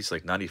the 90s,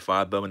 like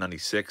 95 Bowman,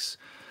 96.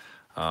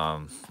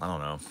 I don't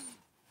know.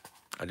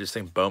 I just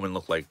think Bowman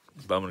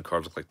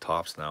cards look like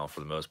tops now for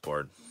the most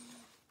part.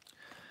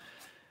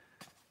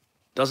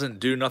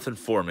 Doesn't do nothing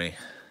for me.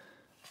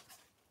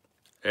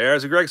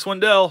 There's a Greg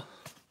Swindell.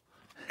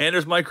 And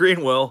there's Mike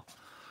Greenwell.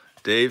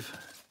 Dave.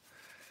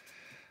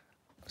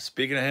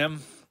 Speaking of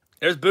him,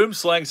 there's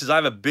Boomslang. Says, I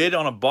have a bid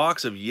on a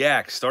box of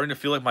yaks. Starting to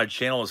feel like my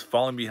channel is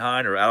falling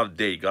behind or out of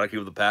date. Gotta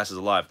keep the passes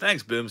alive.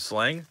 Thanks,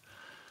 Boomslang.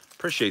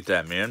 Appreciate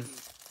that, man.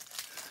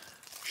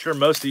 Sure,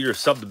 most of you are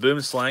sub to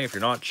Boomslang. If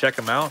you're not, check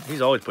him out.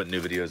 He's always putting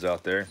new videos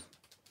out there.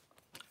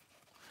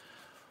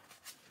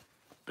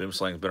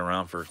 Boomslang's been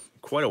around for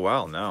quite a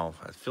while now.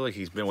 I feel like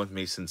he's been with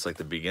me since like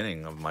the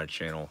beginning of my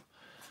channel.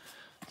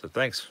 So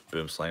thanks,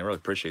 Boomslang. I really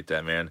appreciate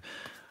that, man.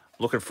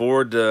 Looking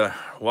forward to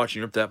watching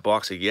you rip that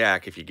box of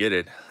yak if you get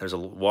it. There's a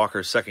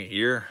Walker second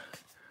year.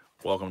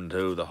 Welcome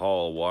to the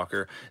Hall,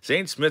 Walker.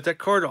 Zane Smith, that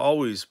card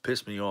always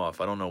pissed me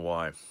off. I don't know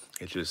why.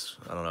 It's just,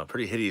 I don't know,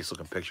 pretty hideous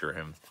looking picture of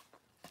him.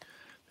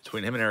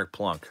 Between him and Eric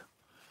Plunk.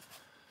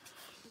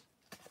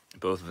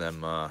 Both of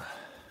them got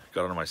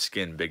under my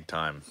skin big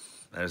time.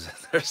 There's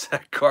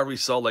that card we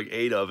saw like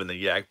 8 of in the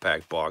Yak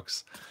Pack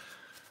box.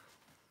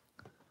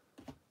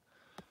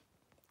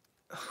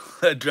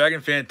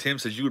 Dragon Fan Tim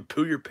says, you would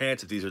poo your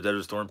pants if these are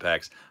Desert Storm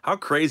packs. How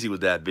crazy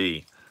would that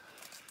be?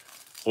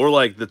 Or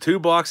like the 2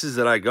 boxes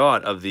that I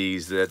got of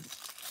these that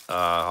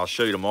I'll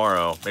show you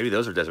tomorrow. Maybe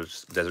those are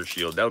Desert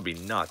Shield. That would be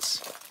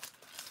nuts.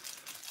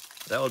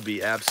 That would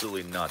be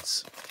absolutely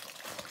nuts.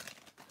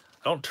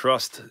 I don't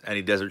trust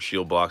any Desert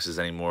Shield boxes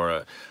anymore.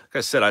 Like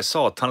I said, I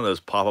saw a ton of those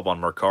pop up on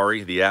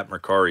Mercari, the app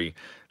Mercari.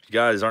 If you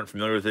guys aren't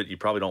familiar with it, you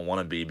probably don't want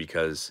to be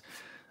because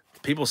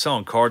people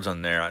selling cards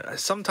on there.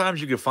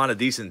 Sometimes you can find a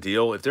decent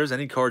deal. If there's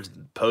any cards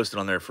posted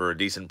on there for a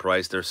decent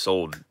price, they're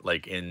sold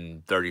like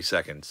in 30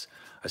 seconds.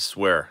 I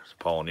swear, it's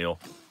Paul O'Neill.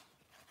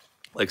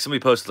 Like somebody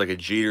posted like a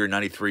Jeter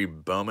 93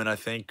 Bowman, I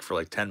think, for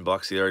like 10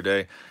 bucks the other day.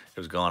 It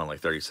was gone in like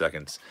 30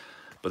 seconds.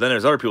 But then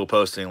there's other people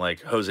posting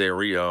like Jose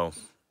Rio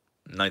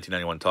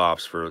 1991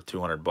 tops for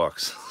 200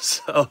 bucks.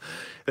 So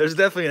there's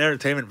definitely an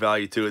entertainment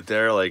value to it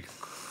there. Like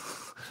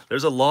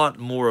there's a lot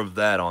more of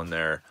that on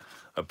there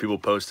of people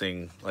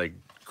posting like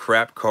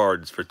crap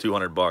cards for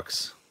 200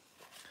 bucks.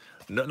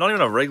 No, not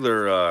even a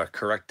regular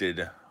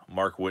corrected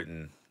Mark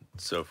Whitten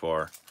so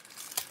far.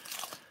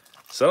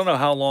 So I don't know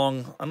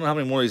how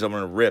many more of these I'm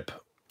going to rip.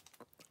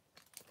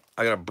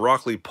 I got a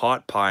broccoli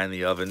pot pie in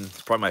the oven.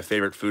 It's probably my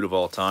favorite food of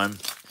all time.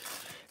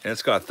 And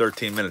it's got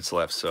 13 minutes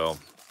left, so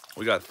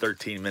we got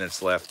 13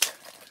 minutes left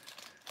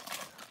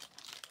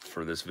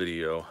for this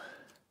video.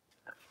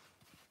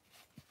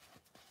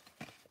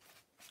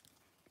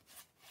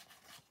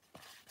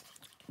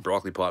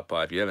 Broccoli pot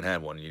pie. If you haven't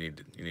had one, you need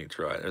to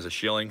try it. There's a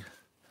Schilling.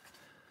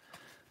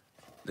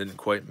 Didn't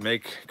quite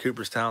make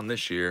Cooperstown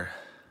this year.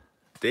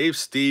 Dave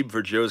Steeb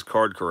for Joe's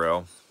Card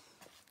Corral.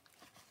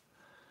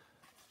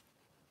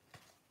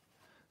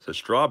 So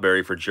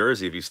Strawberry for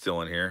Jersey if he's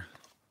still in here.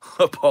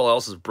 Paul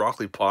Elsa's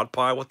broccoli pot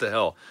pie. What the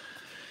hell?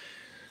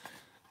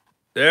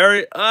 There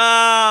it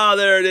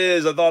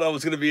is. I thought that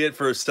was going to be it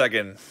for a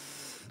second.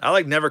 I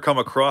like never come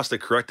across the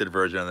corrected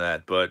version of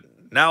that, but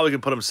now we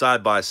can put them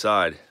side by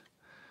side.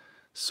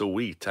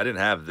 Sweet. I didn't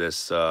have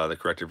this, the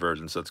corrected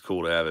version, so it's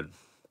cool to have it.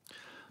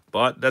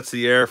 But that's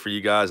the air for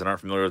you guys that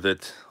aren't familiar with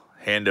it.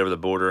 Hand over the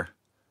border.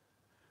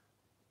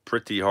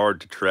 Pretty hard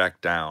to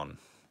track down.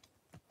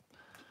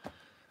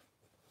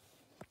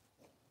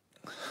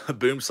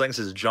 Boomslang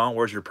says, John,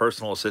 where's your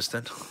personal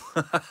assistant?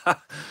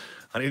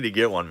 I need to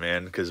get one,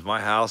 man, because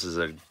my house is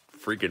a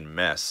freaking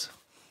mess.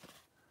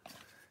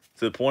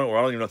 To the point where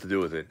I don't even know what to do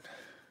with it.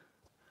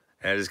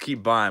 And I just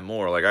keep buying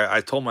more. Like,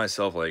 I told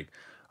myself, like,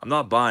 I'm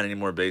not buying any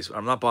more base.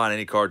 I'm not buying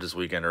any cards this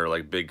weekend or,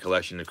 like, big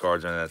collection of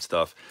cards or any of that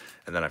stuff.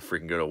 And then I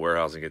freaking go to a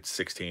warehouse and get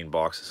 16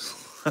 boxes.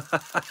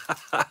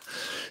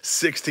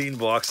 16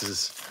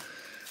 boxes.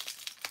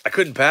 I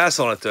couldn't pass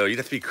on it, though. You'd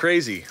have to be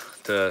crazy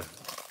to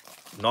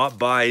not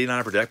buy 89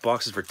 Upper Deck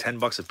boxes for 10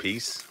 bucks a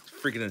piece.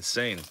 It's freaking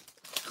insane.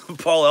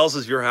 Paul L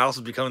says your house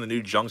is becoming the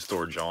new junk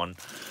store, John.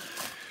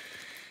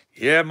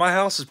 Yeah, my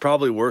house is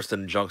probably worse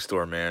than a junk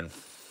store, man.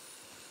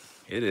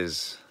 It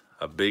is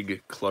a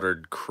big,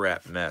 cluttered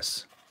crap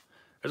mess.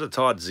 There's a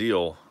Todd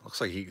Zeal. Looks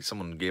like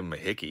someone gave him a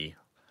hickey.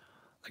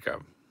 Like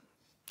a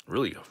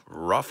really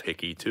rough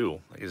hickey,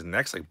 too. Like his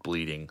neck's like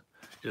bleeding.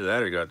 Either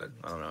that or he got,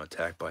 I don't know,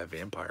 attacked by a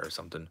vampire or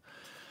something.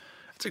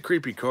 It's a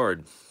creepy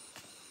card.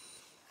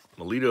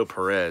 Melito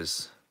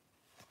Perez.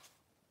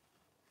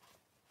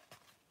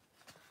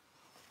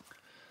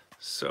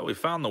 So we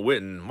found the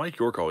Witten. Mike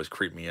York always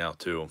creeped me out,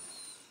 too.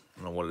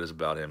 I don't know what it is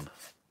about him.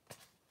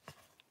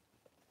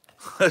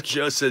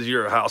 Joe says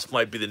your house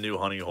might be the new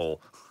honey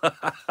hole.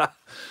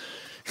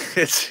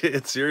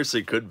 It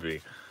seriously could be.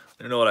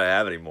 I don't know what I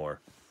have anymore.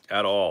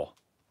 At all.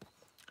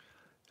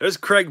 There's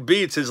Craig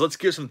Beats. Says, let's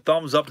give some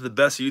thumbs up to the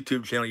best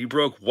YouTube channel. You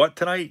broke what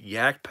tonight?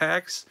 Yak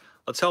Packs?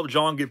 Let's help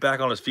John get back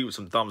on his feet with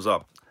some thumbs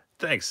up.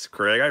 Thanks,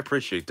 Craig. I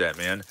appreciate that,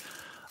 man.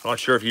 I'm not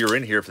sure if you were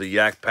in here for the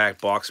Yak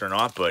Pack box or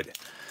not, but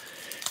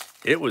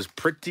it was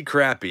pretty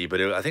crappy.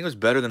 But I think it was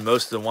better than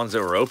most of the ones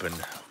that were open.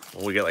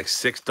 Well, we got like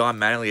 6 Don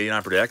Mattingly 89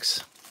 Upper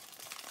Decks.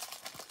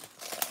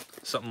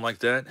 Something like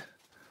that.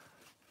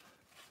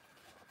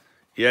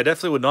 Yeah, I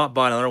definitely would not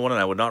buy another one, and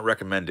I would not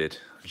recommend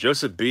it.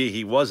 Joseph B.,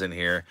 he was in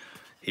here.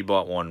 He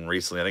bought one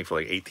recently, I think for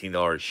like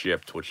 $18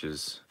 shipped, which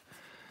is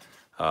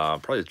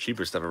probably the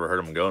cheapest I've ever heard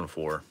him going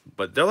for.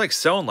 But they're like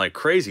selling like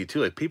crazy,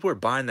 too. Like people are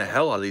buying the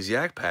hell out of these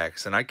Yak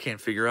Packs, and I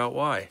can't figure out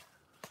why.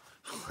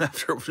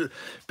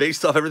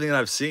 Based off everything that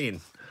I've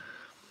seen.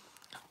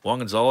 Juan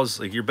Gonzalez,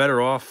 like you're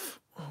better off,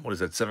 what is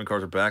that, 7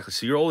 cards are back.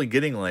 So you're only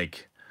getting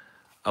like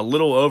a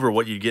little over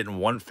what you get in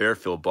one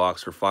Fairfield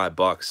box for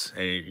 $5,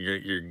 and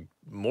you're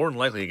more than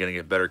likely going to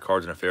get better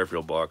cards in a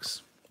Fairfield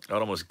box. I'd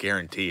almost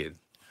guarantee it.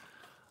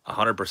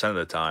 100% of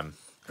the time.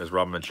 There's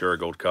Robin Ventura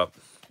Gold Cup.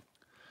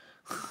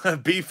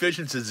 B. Fish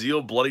and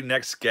Zeal Bloody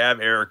Neck Scab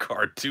Error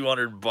card,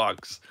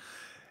 $200.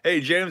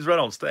 Hey, James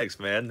Reynolds, thanks,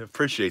 man.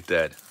 Appreciate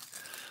that.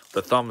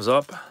 The thumbs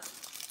up.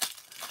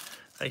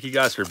 Thank you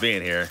guys for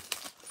being here.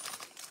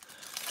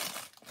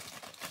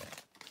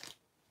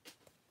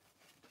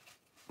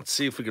 Let's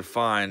see if we can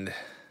find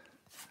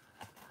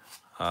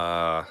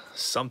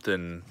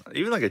something,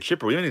 even like a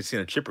chipper. We haven't even seen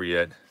a chipper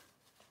yet.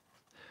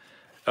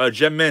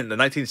 Gem Mint, the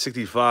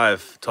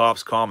 1965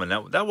 Topps Common.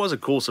 That was a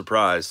cool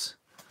surprise.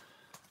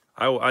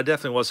 I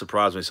definitely was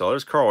surprised when we saw it.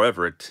 There's Carl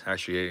Everett.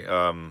 Actually,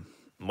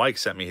 Mike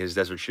sent me his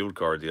Desert Shield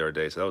card the other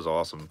day, so that was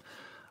awesome.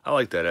 I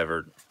like that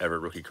Everett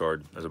rookie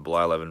card. There's a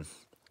Bly 11.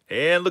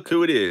 And look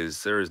who it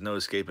is. There is no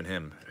escaping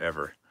him,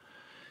 ever.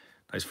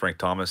 Nice Frank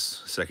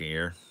Thomas, second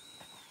year.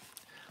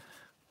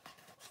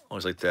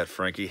 Always like that,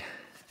 Frankie.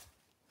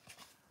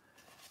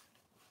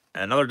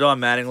 And another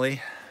Don Mattingly.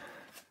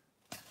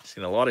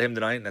 Seen a lot of him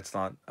tonight, and that's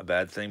not a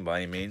bad thing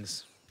by any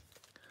means.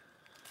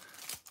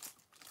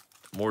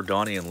 More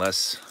Donnie and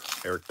less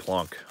Eric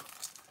Plunk.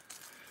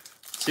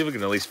 Let's see if we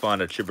can at least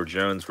find a Chipper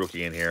Jones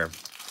rookie in here.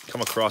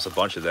 Come across a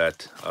bunch of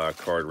that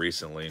card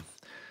recently.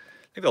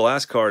 I think the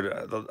last card,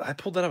 I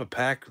pulled that out of a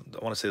pack,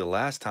 I want to say the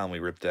last time we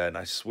ripped that, and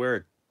I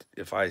swear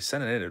if I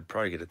sent it in, it'd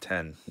probably get a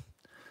 10.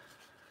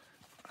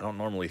 I don't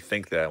normally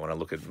think that when I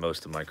look at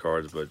most of my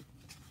cards, but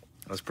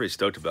I was pretty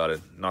stoked about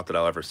it. Not that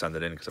I'll ever send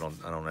it in, because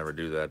I don't ever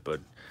do that, but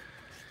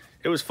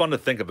it was fun to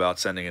think about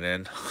sending it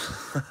in.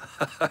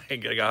 I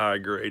got a high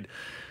grade.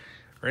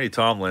 Randy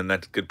Tomlin,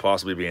 that could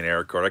possibly be an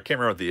error card. I can't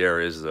remember what the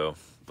error is, though,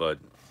 but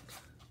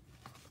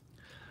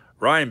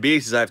Ryan B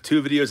says, I have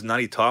 2 videos of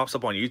 90 Tops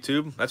up on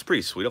YouTube. That's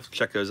pretty sweet. I'll have to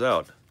check those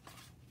out.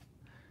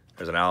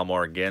 There's an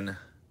Alomar again.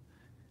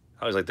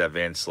 I always like that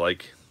Van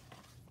Slyke.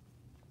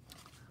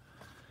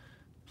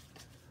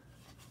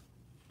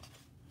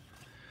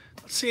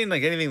 Not seeing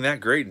like anything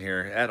that great in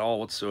here at all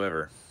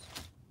whatsoever.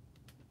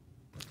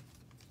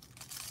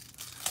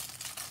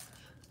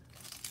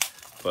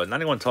 But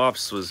 91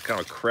 Tops was kind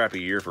of a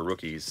crappy year for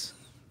rookies.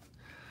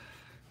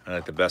 I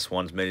think the best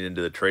ones made it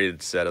into the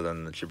traded set other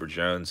than the Chipper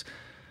Jones.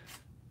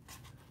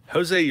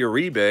 Jose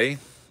Uribe.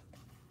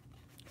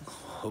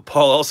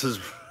 Paul Elsa's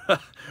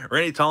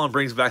Randy Tomlin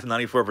brings back the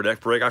 94 per deck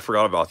break. I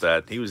forgot about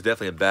that. He was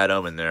definitely a bad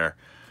omen there.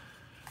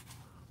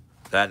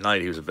 That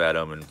night he was a bad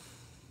omen.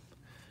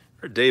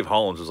 Dave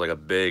Hollins was like a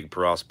big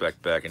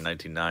prospect back in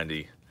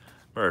 1990.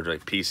 I remember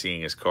like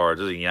PCing his cards.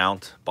 There's a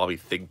Yount, Bobby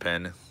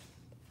Thigpen.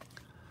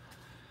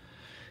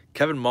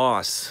 Kevin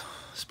Moss,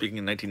 speaking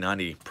in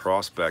 1990,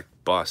 prospect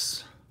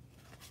bus.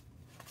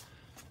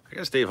 I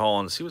guess Dave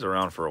Hollins, he was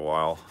around for a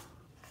while,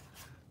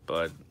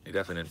 but he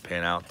definitely didn't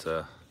pan out.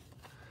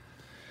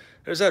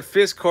 There's that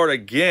Fist card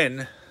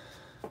again.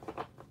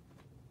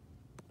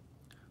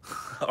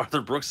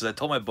 Arthur Brooks says, I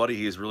told my buddy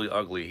he is really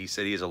ugly. He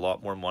said he has a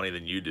lot more money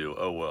than you do.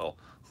 Oh, well.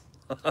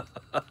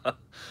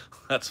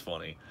 That's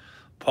funny.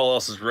 Paul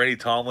Ellis says, Randy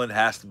Tomlin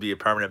has to be a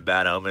permanent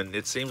bad omen.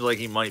 It seems like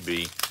he might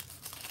be.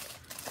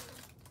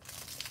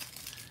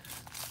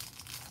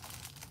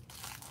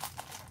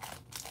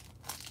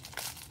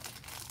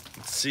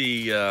 Let's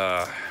see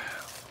what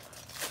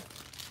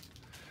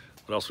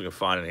else we can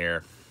find in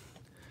here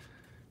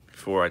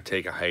before I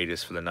take a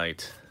hiatus for the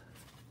night.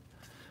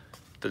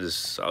 I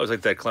always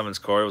like that Clemens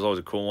card. It was always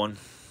a cool one.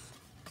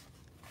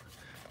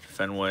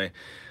 Fenway.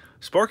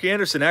 Sparky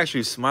Anderson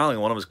actually smiling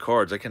on one of his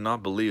cards. I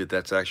cannot believe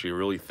that's actually a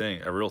real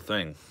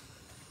thing.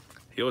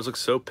 He always looks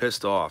so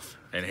pissed off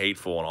and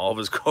hateful on all of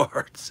his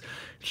cards.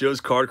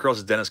 Joe's card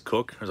crosses Dennis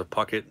Cook. There's a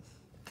Puckett.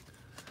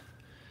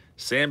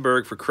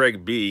 Sandberg for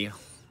Craig B.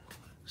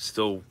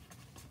 Still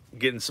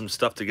getting some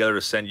stuff together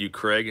to send you,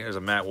 Craig. There's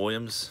a Matt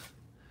Williams.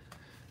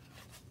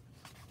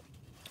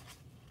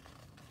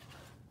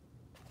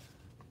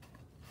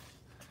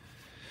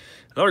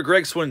 Another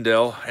Greg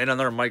Swindell and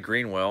another Mike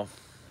Greenwell.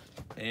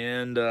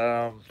 And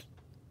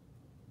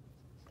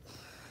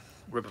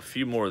rip a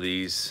few more of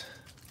these.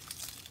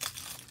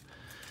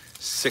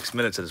 6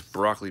 minutes of this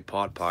broccoli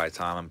pot pie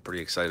time. I'm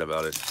pretty excited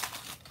about it.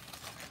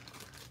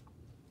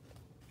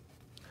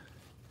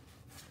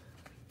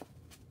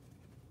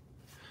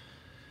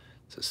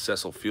 It's a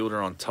Cecil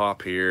Fielder on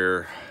top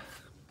here.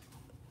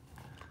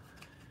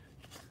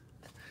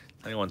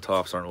 91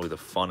 tops aren't really the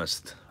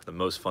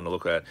most fun to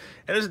look at.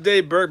 And there's a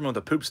Dave Bergman with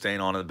a poop stain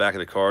on the back of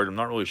the card. I'm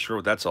not really sure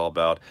what that's all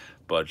about.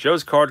 But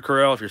Joe's Card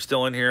Corral, if you're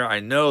still in here,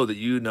 I know that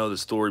you know the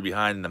story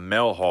behind the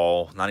Mel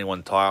Hall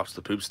 91 tops,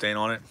 the poop stain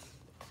on it.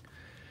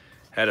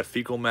 Had a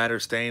fecal matter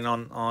stain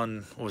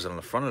on what was it, on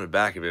the front or the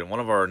back of it. One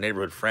of our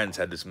neighborhood friends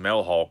had this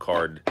Mel Hall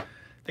card. I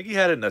think he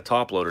had it in a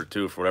top loader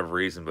too for whatever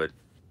reason, but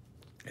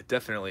it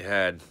definitely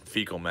had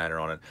fecal matter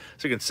on it.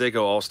 So you can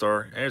Seiko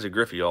All-Star. And there's a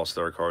Griffey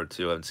All-Star card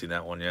too. I haven't seen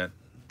that one yet.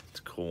 It's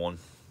a cool one.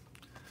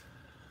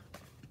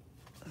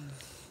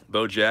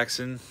 Bo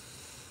Jackson.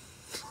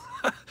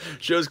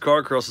 Joe's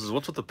Card Curl says,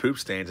 what's with the poop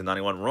stains in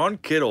 91? Ron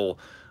Kittle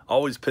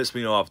always pissed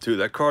me off too.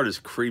 That card is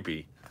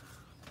creepy.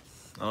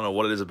 I don't know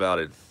what it is about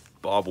it.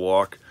 Bob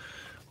Walk.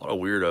 A lot of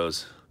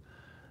weirdos.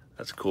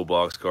 That's a cool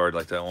box card,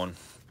 like that one.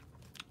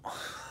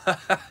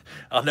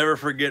 I'll never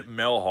forget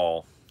Mel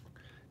Hall.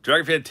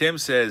 Dragon Fan Tim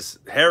says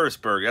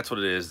Harrisburg. That's what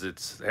it is.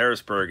 It's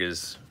Harrisburg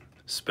is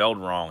spelled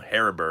wrong.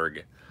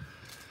 Harrisburg.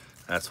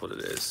 That's what it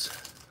is.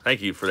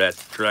 Thank you for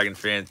that, Dragon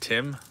Fan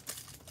Tim.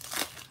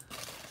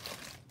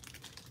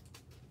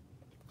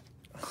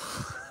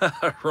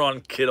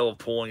 Ron Kittle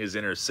pulling his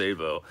inner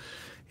Sabo.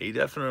 He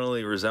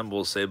definitely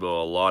resembles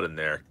Sabo a lot in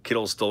there.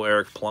 Kittle stole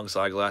Eric Plunk's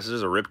eyeglasses.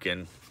 There's a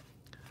Ripken.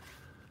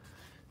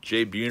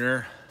 Jay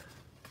Buhner.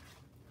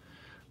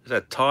 There's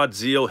that Todd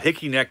Zeal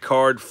Hickey neck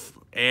card.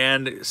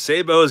 And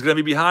Sabo is going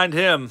to be behind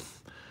him.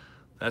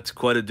 That's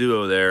quite a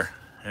duo there.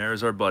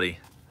 There's our buddy.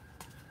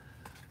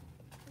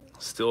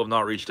 Still have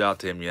not reached out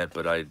to him yet,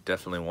 but I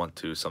definitely want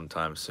to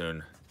sometime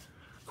soon.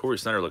 Corey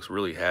Snyder looks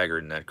really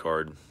haggard in that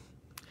card.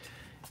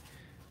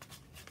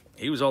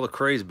 He was all the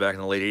craze back in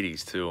the late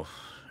 80s, too.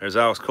 There's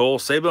Alex Cole.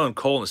 Sabo and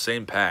Cole in the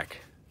same pack.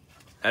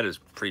 That is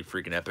pretty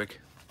freaking epic.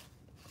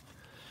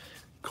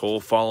 Cole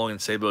following in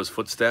Sabo's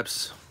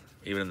footsteps,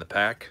 even in the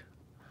pack.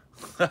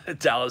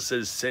 Dallas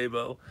says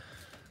Sabo.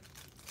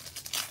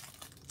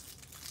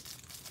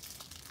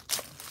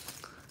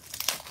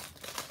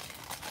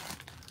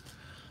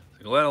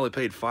 I'm glad I only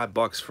paid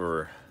 $5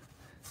 for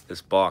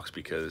this box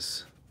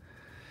because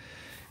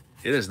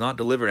it has not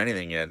delivered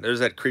anything yet.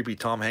 There's that creepy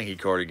Tom Hankey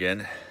card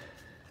again.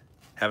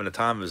 Having the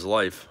time of his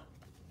life.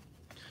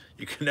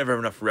 You can never have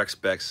enough rec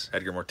specs.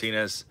 Edgar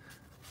Martinez.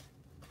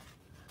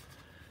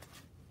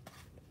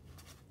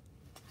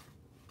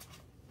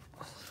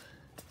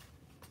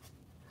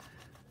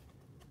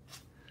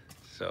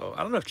 So,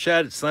 I don't know if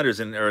Chad Snyder's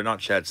in, or not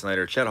Chad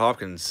Snyder, Chad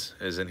Hopkins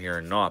is in here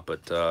or not,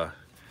 but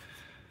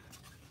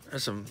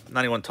there's some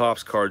 91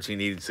 Topps cards he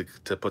needs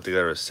to put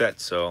together a set,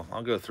 so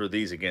I'll go through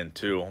these again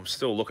too. I'm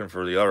still looking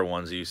for the other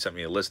ones that you sent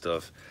me a list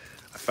of.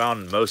 I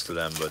found most of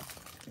them, but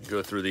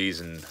go through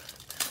these and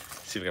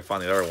see if I can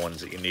find the other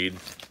ones that you need.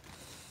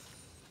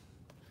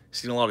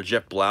 Seen a lot of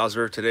Jeff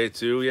Blauser today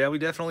too. Yeah, we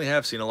definitely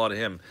have seen a lot of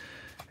him.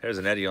 There's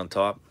an Eddie on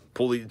top.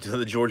 Pull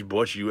the George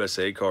Bush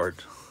USA card.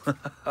 You're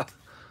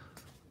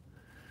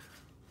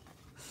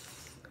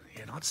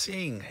not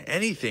seeing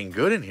anything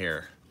good in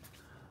here.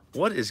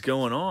 What is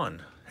going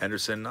on,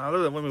 Henderson?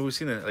 Other than we've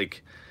seen it,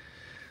 like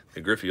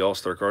the Griffey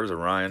All-Star card is a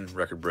Ryan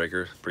record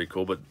breaker, pretty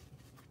cool. But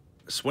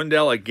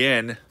Swindell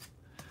again.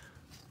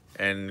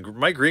 And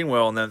Mike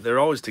Greenwell, and then they're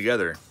always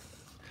together.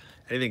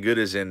 Anything good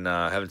is in,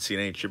 haven't seen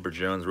any Chipper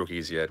Jones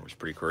rookies yet, which is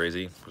pretty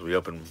crazy. Because we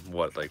opened,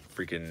 what, like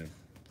freaking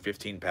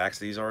 15 packs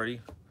of these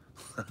already?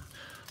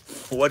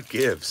 What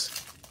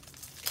gives?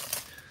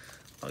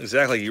 Not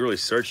exactly you really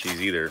search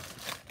these either.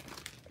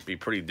 It'd be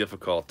pretty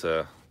difficult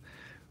to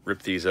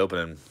rip these open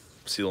and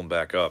seal them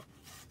back up,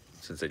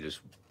 since they just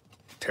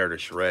tear to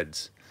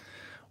shreds.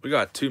 We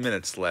got 2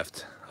 minutes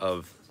left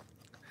of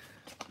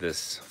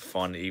this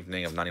fun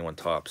evening of 91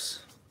 Tops.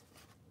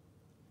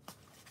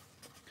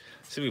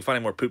 See if we can find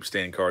any more poop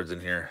stain cards in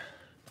here.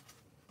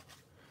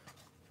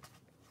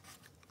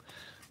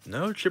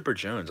 No Chipper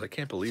Jones. I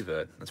can't believe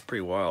that. That's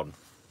pretty wild.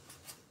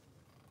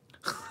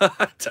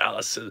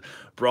 Dallas says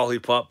Brawley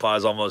pot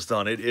pie's almost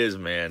done. It is,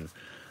 man.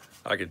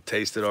 I can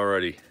taste it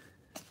already.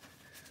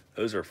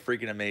 Those are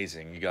freaking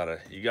amazing. You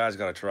guys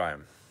gotta try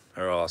them.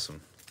 They're awesome.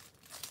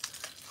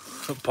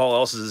 Paul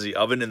Ellis is the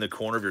oven in the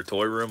corner of your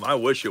toy room. I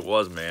wish it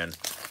was, man.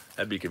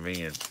 That'd be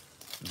convenient.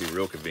 It'd be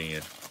real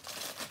convenient.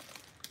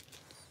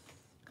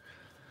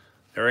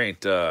 There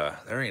ain't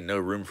no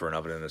room for an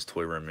oven in this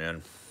toy room,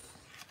 man.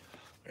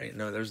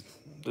 There's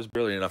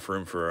barely enough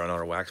room for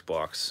another wax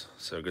box.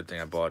 So good thing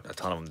I bought a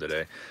ton of them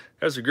today.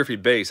 There's a Griffey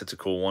base. That's a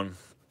cool one.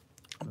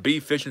 B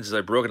Fishing says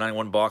I broke a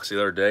 91 box the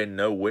other day.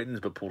 No Wittens,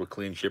 but pulled a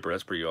clean chipper.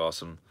 That's pretty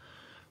awesome.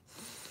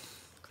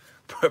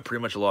 Pretty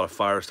much a lot of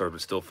fire stars,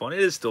 but still fun. It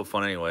is still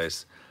fun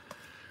anyways.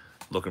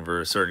 Looking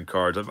for certain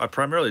cards. I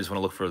primarily just want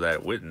to look for that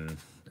Witten.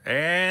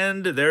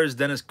 And there's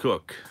Dennis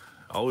Cook.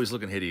 Always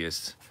looking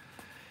hideous.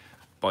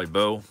 By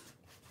Bo.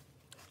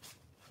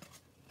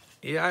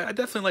 Yeah, I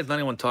definitely like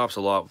 91 Tops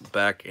a lot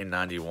back in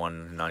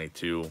 91,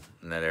 92,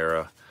 in that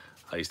era.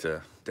 I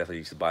definitely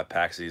used to buy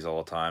packs of these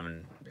all the time,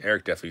 and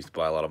Eric definitely used to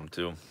buy a lot of them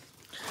too.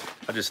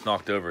 I just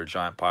knocked over a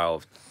giant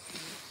pile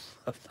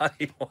of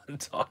 91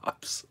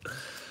 Tops.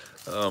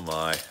 Oh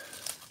my.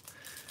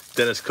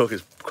 Dennis Cook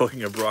is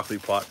cooking a broccoli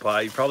pot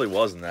pie. He probably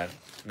was in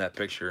that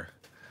picture.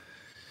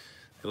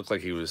 It looked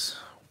like he was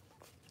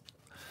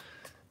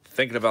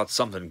thinking about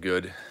something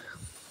good.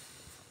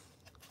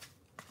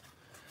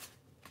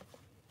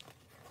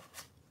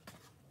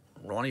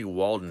 Ronnie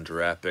Walden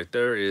draft pick.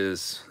 There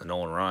is the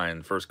Nolan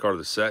Ryan. First card of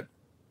the set.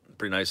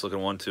 Pretty nice looking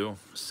one too.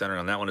 Center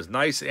on that one is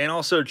nice. And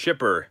also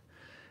chipper.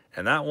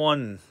 And that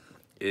one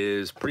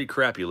is pretty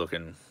crappy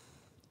looking.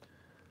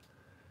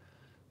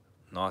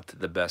 Not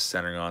the best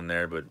centering on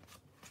there, but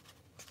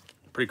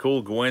pretty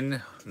cool.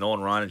 Gwyn,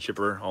 Nolan Ryan, and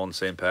chipper all in the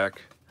same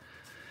pack.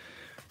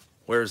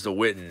 Where's the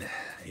Witten?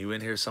 You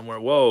in here somewhere?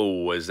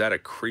 Whoa, is that a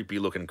creepy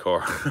looking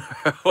card?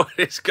 What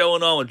is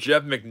going on with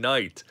Jeff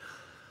McKnight?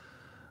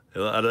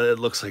 It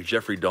looks like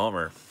Jeffrey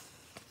Dahmer.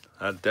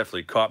 That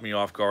definitely caught me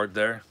off guard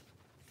there.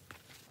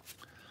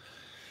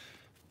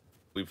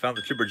 We found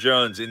the Chipper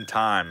Jones in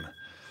time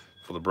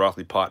for the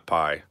broccoli pot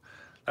pie.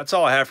 That's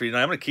all I have for you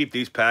tonight. I'm going to keep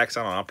these packs.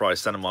 I don't know. I'll probably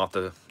send them off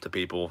to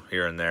people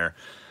here and there.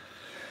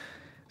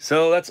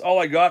 So that's all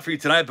I got for you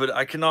tonight, but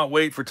I cannot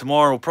wait for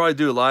tomorrow. We'll probably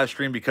do a live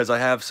stream because I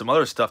have some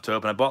other stuff to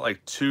open. I bought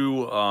like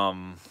two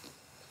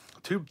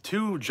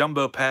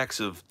jumbo packs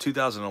of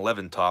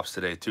 2011 Tops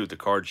today too at the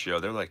card show.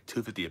 They're like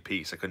 $2.50 a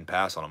piece. I couldn't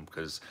pass on them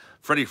because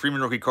Freddie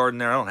Freeman rookie card in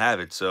there. I don't have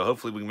it, so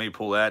hopefully we can maybe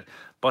pull that.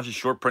 Bunch of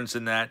short prints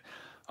in that.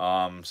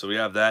 So we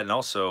have that, and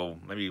also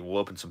maybe we'll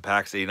open some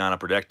packs 89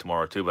 Upper Deck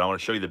tomorrow too. But I want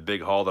to show you the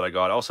big haul that I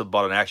got. I also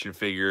bought an action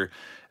figure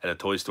at a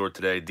toy store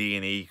today.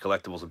 D&E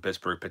Collectibles in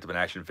Pittsburgh. Picked up an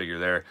action figure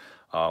there.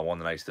 One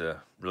that I used to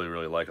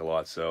really like a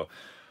lot. So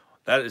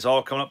that is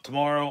all coming up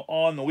tomorrow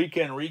on the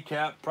weekend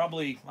recap.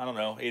 Probably, I don't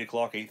know, 8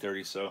 o'clock,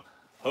 8:30. So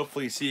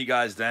hopefully see you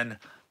guys then.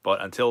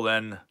 But until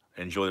then,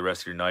 enjoy the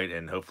rest of your night,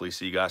 and hopefully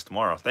see you guys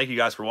tomorrow. Thank you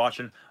guys for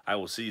watching. I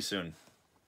will see you soon.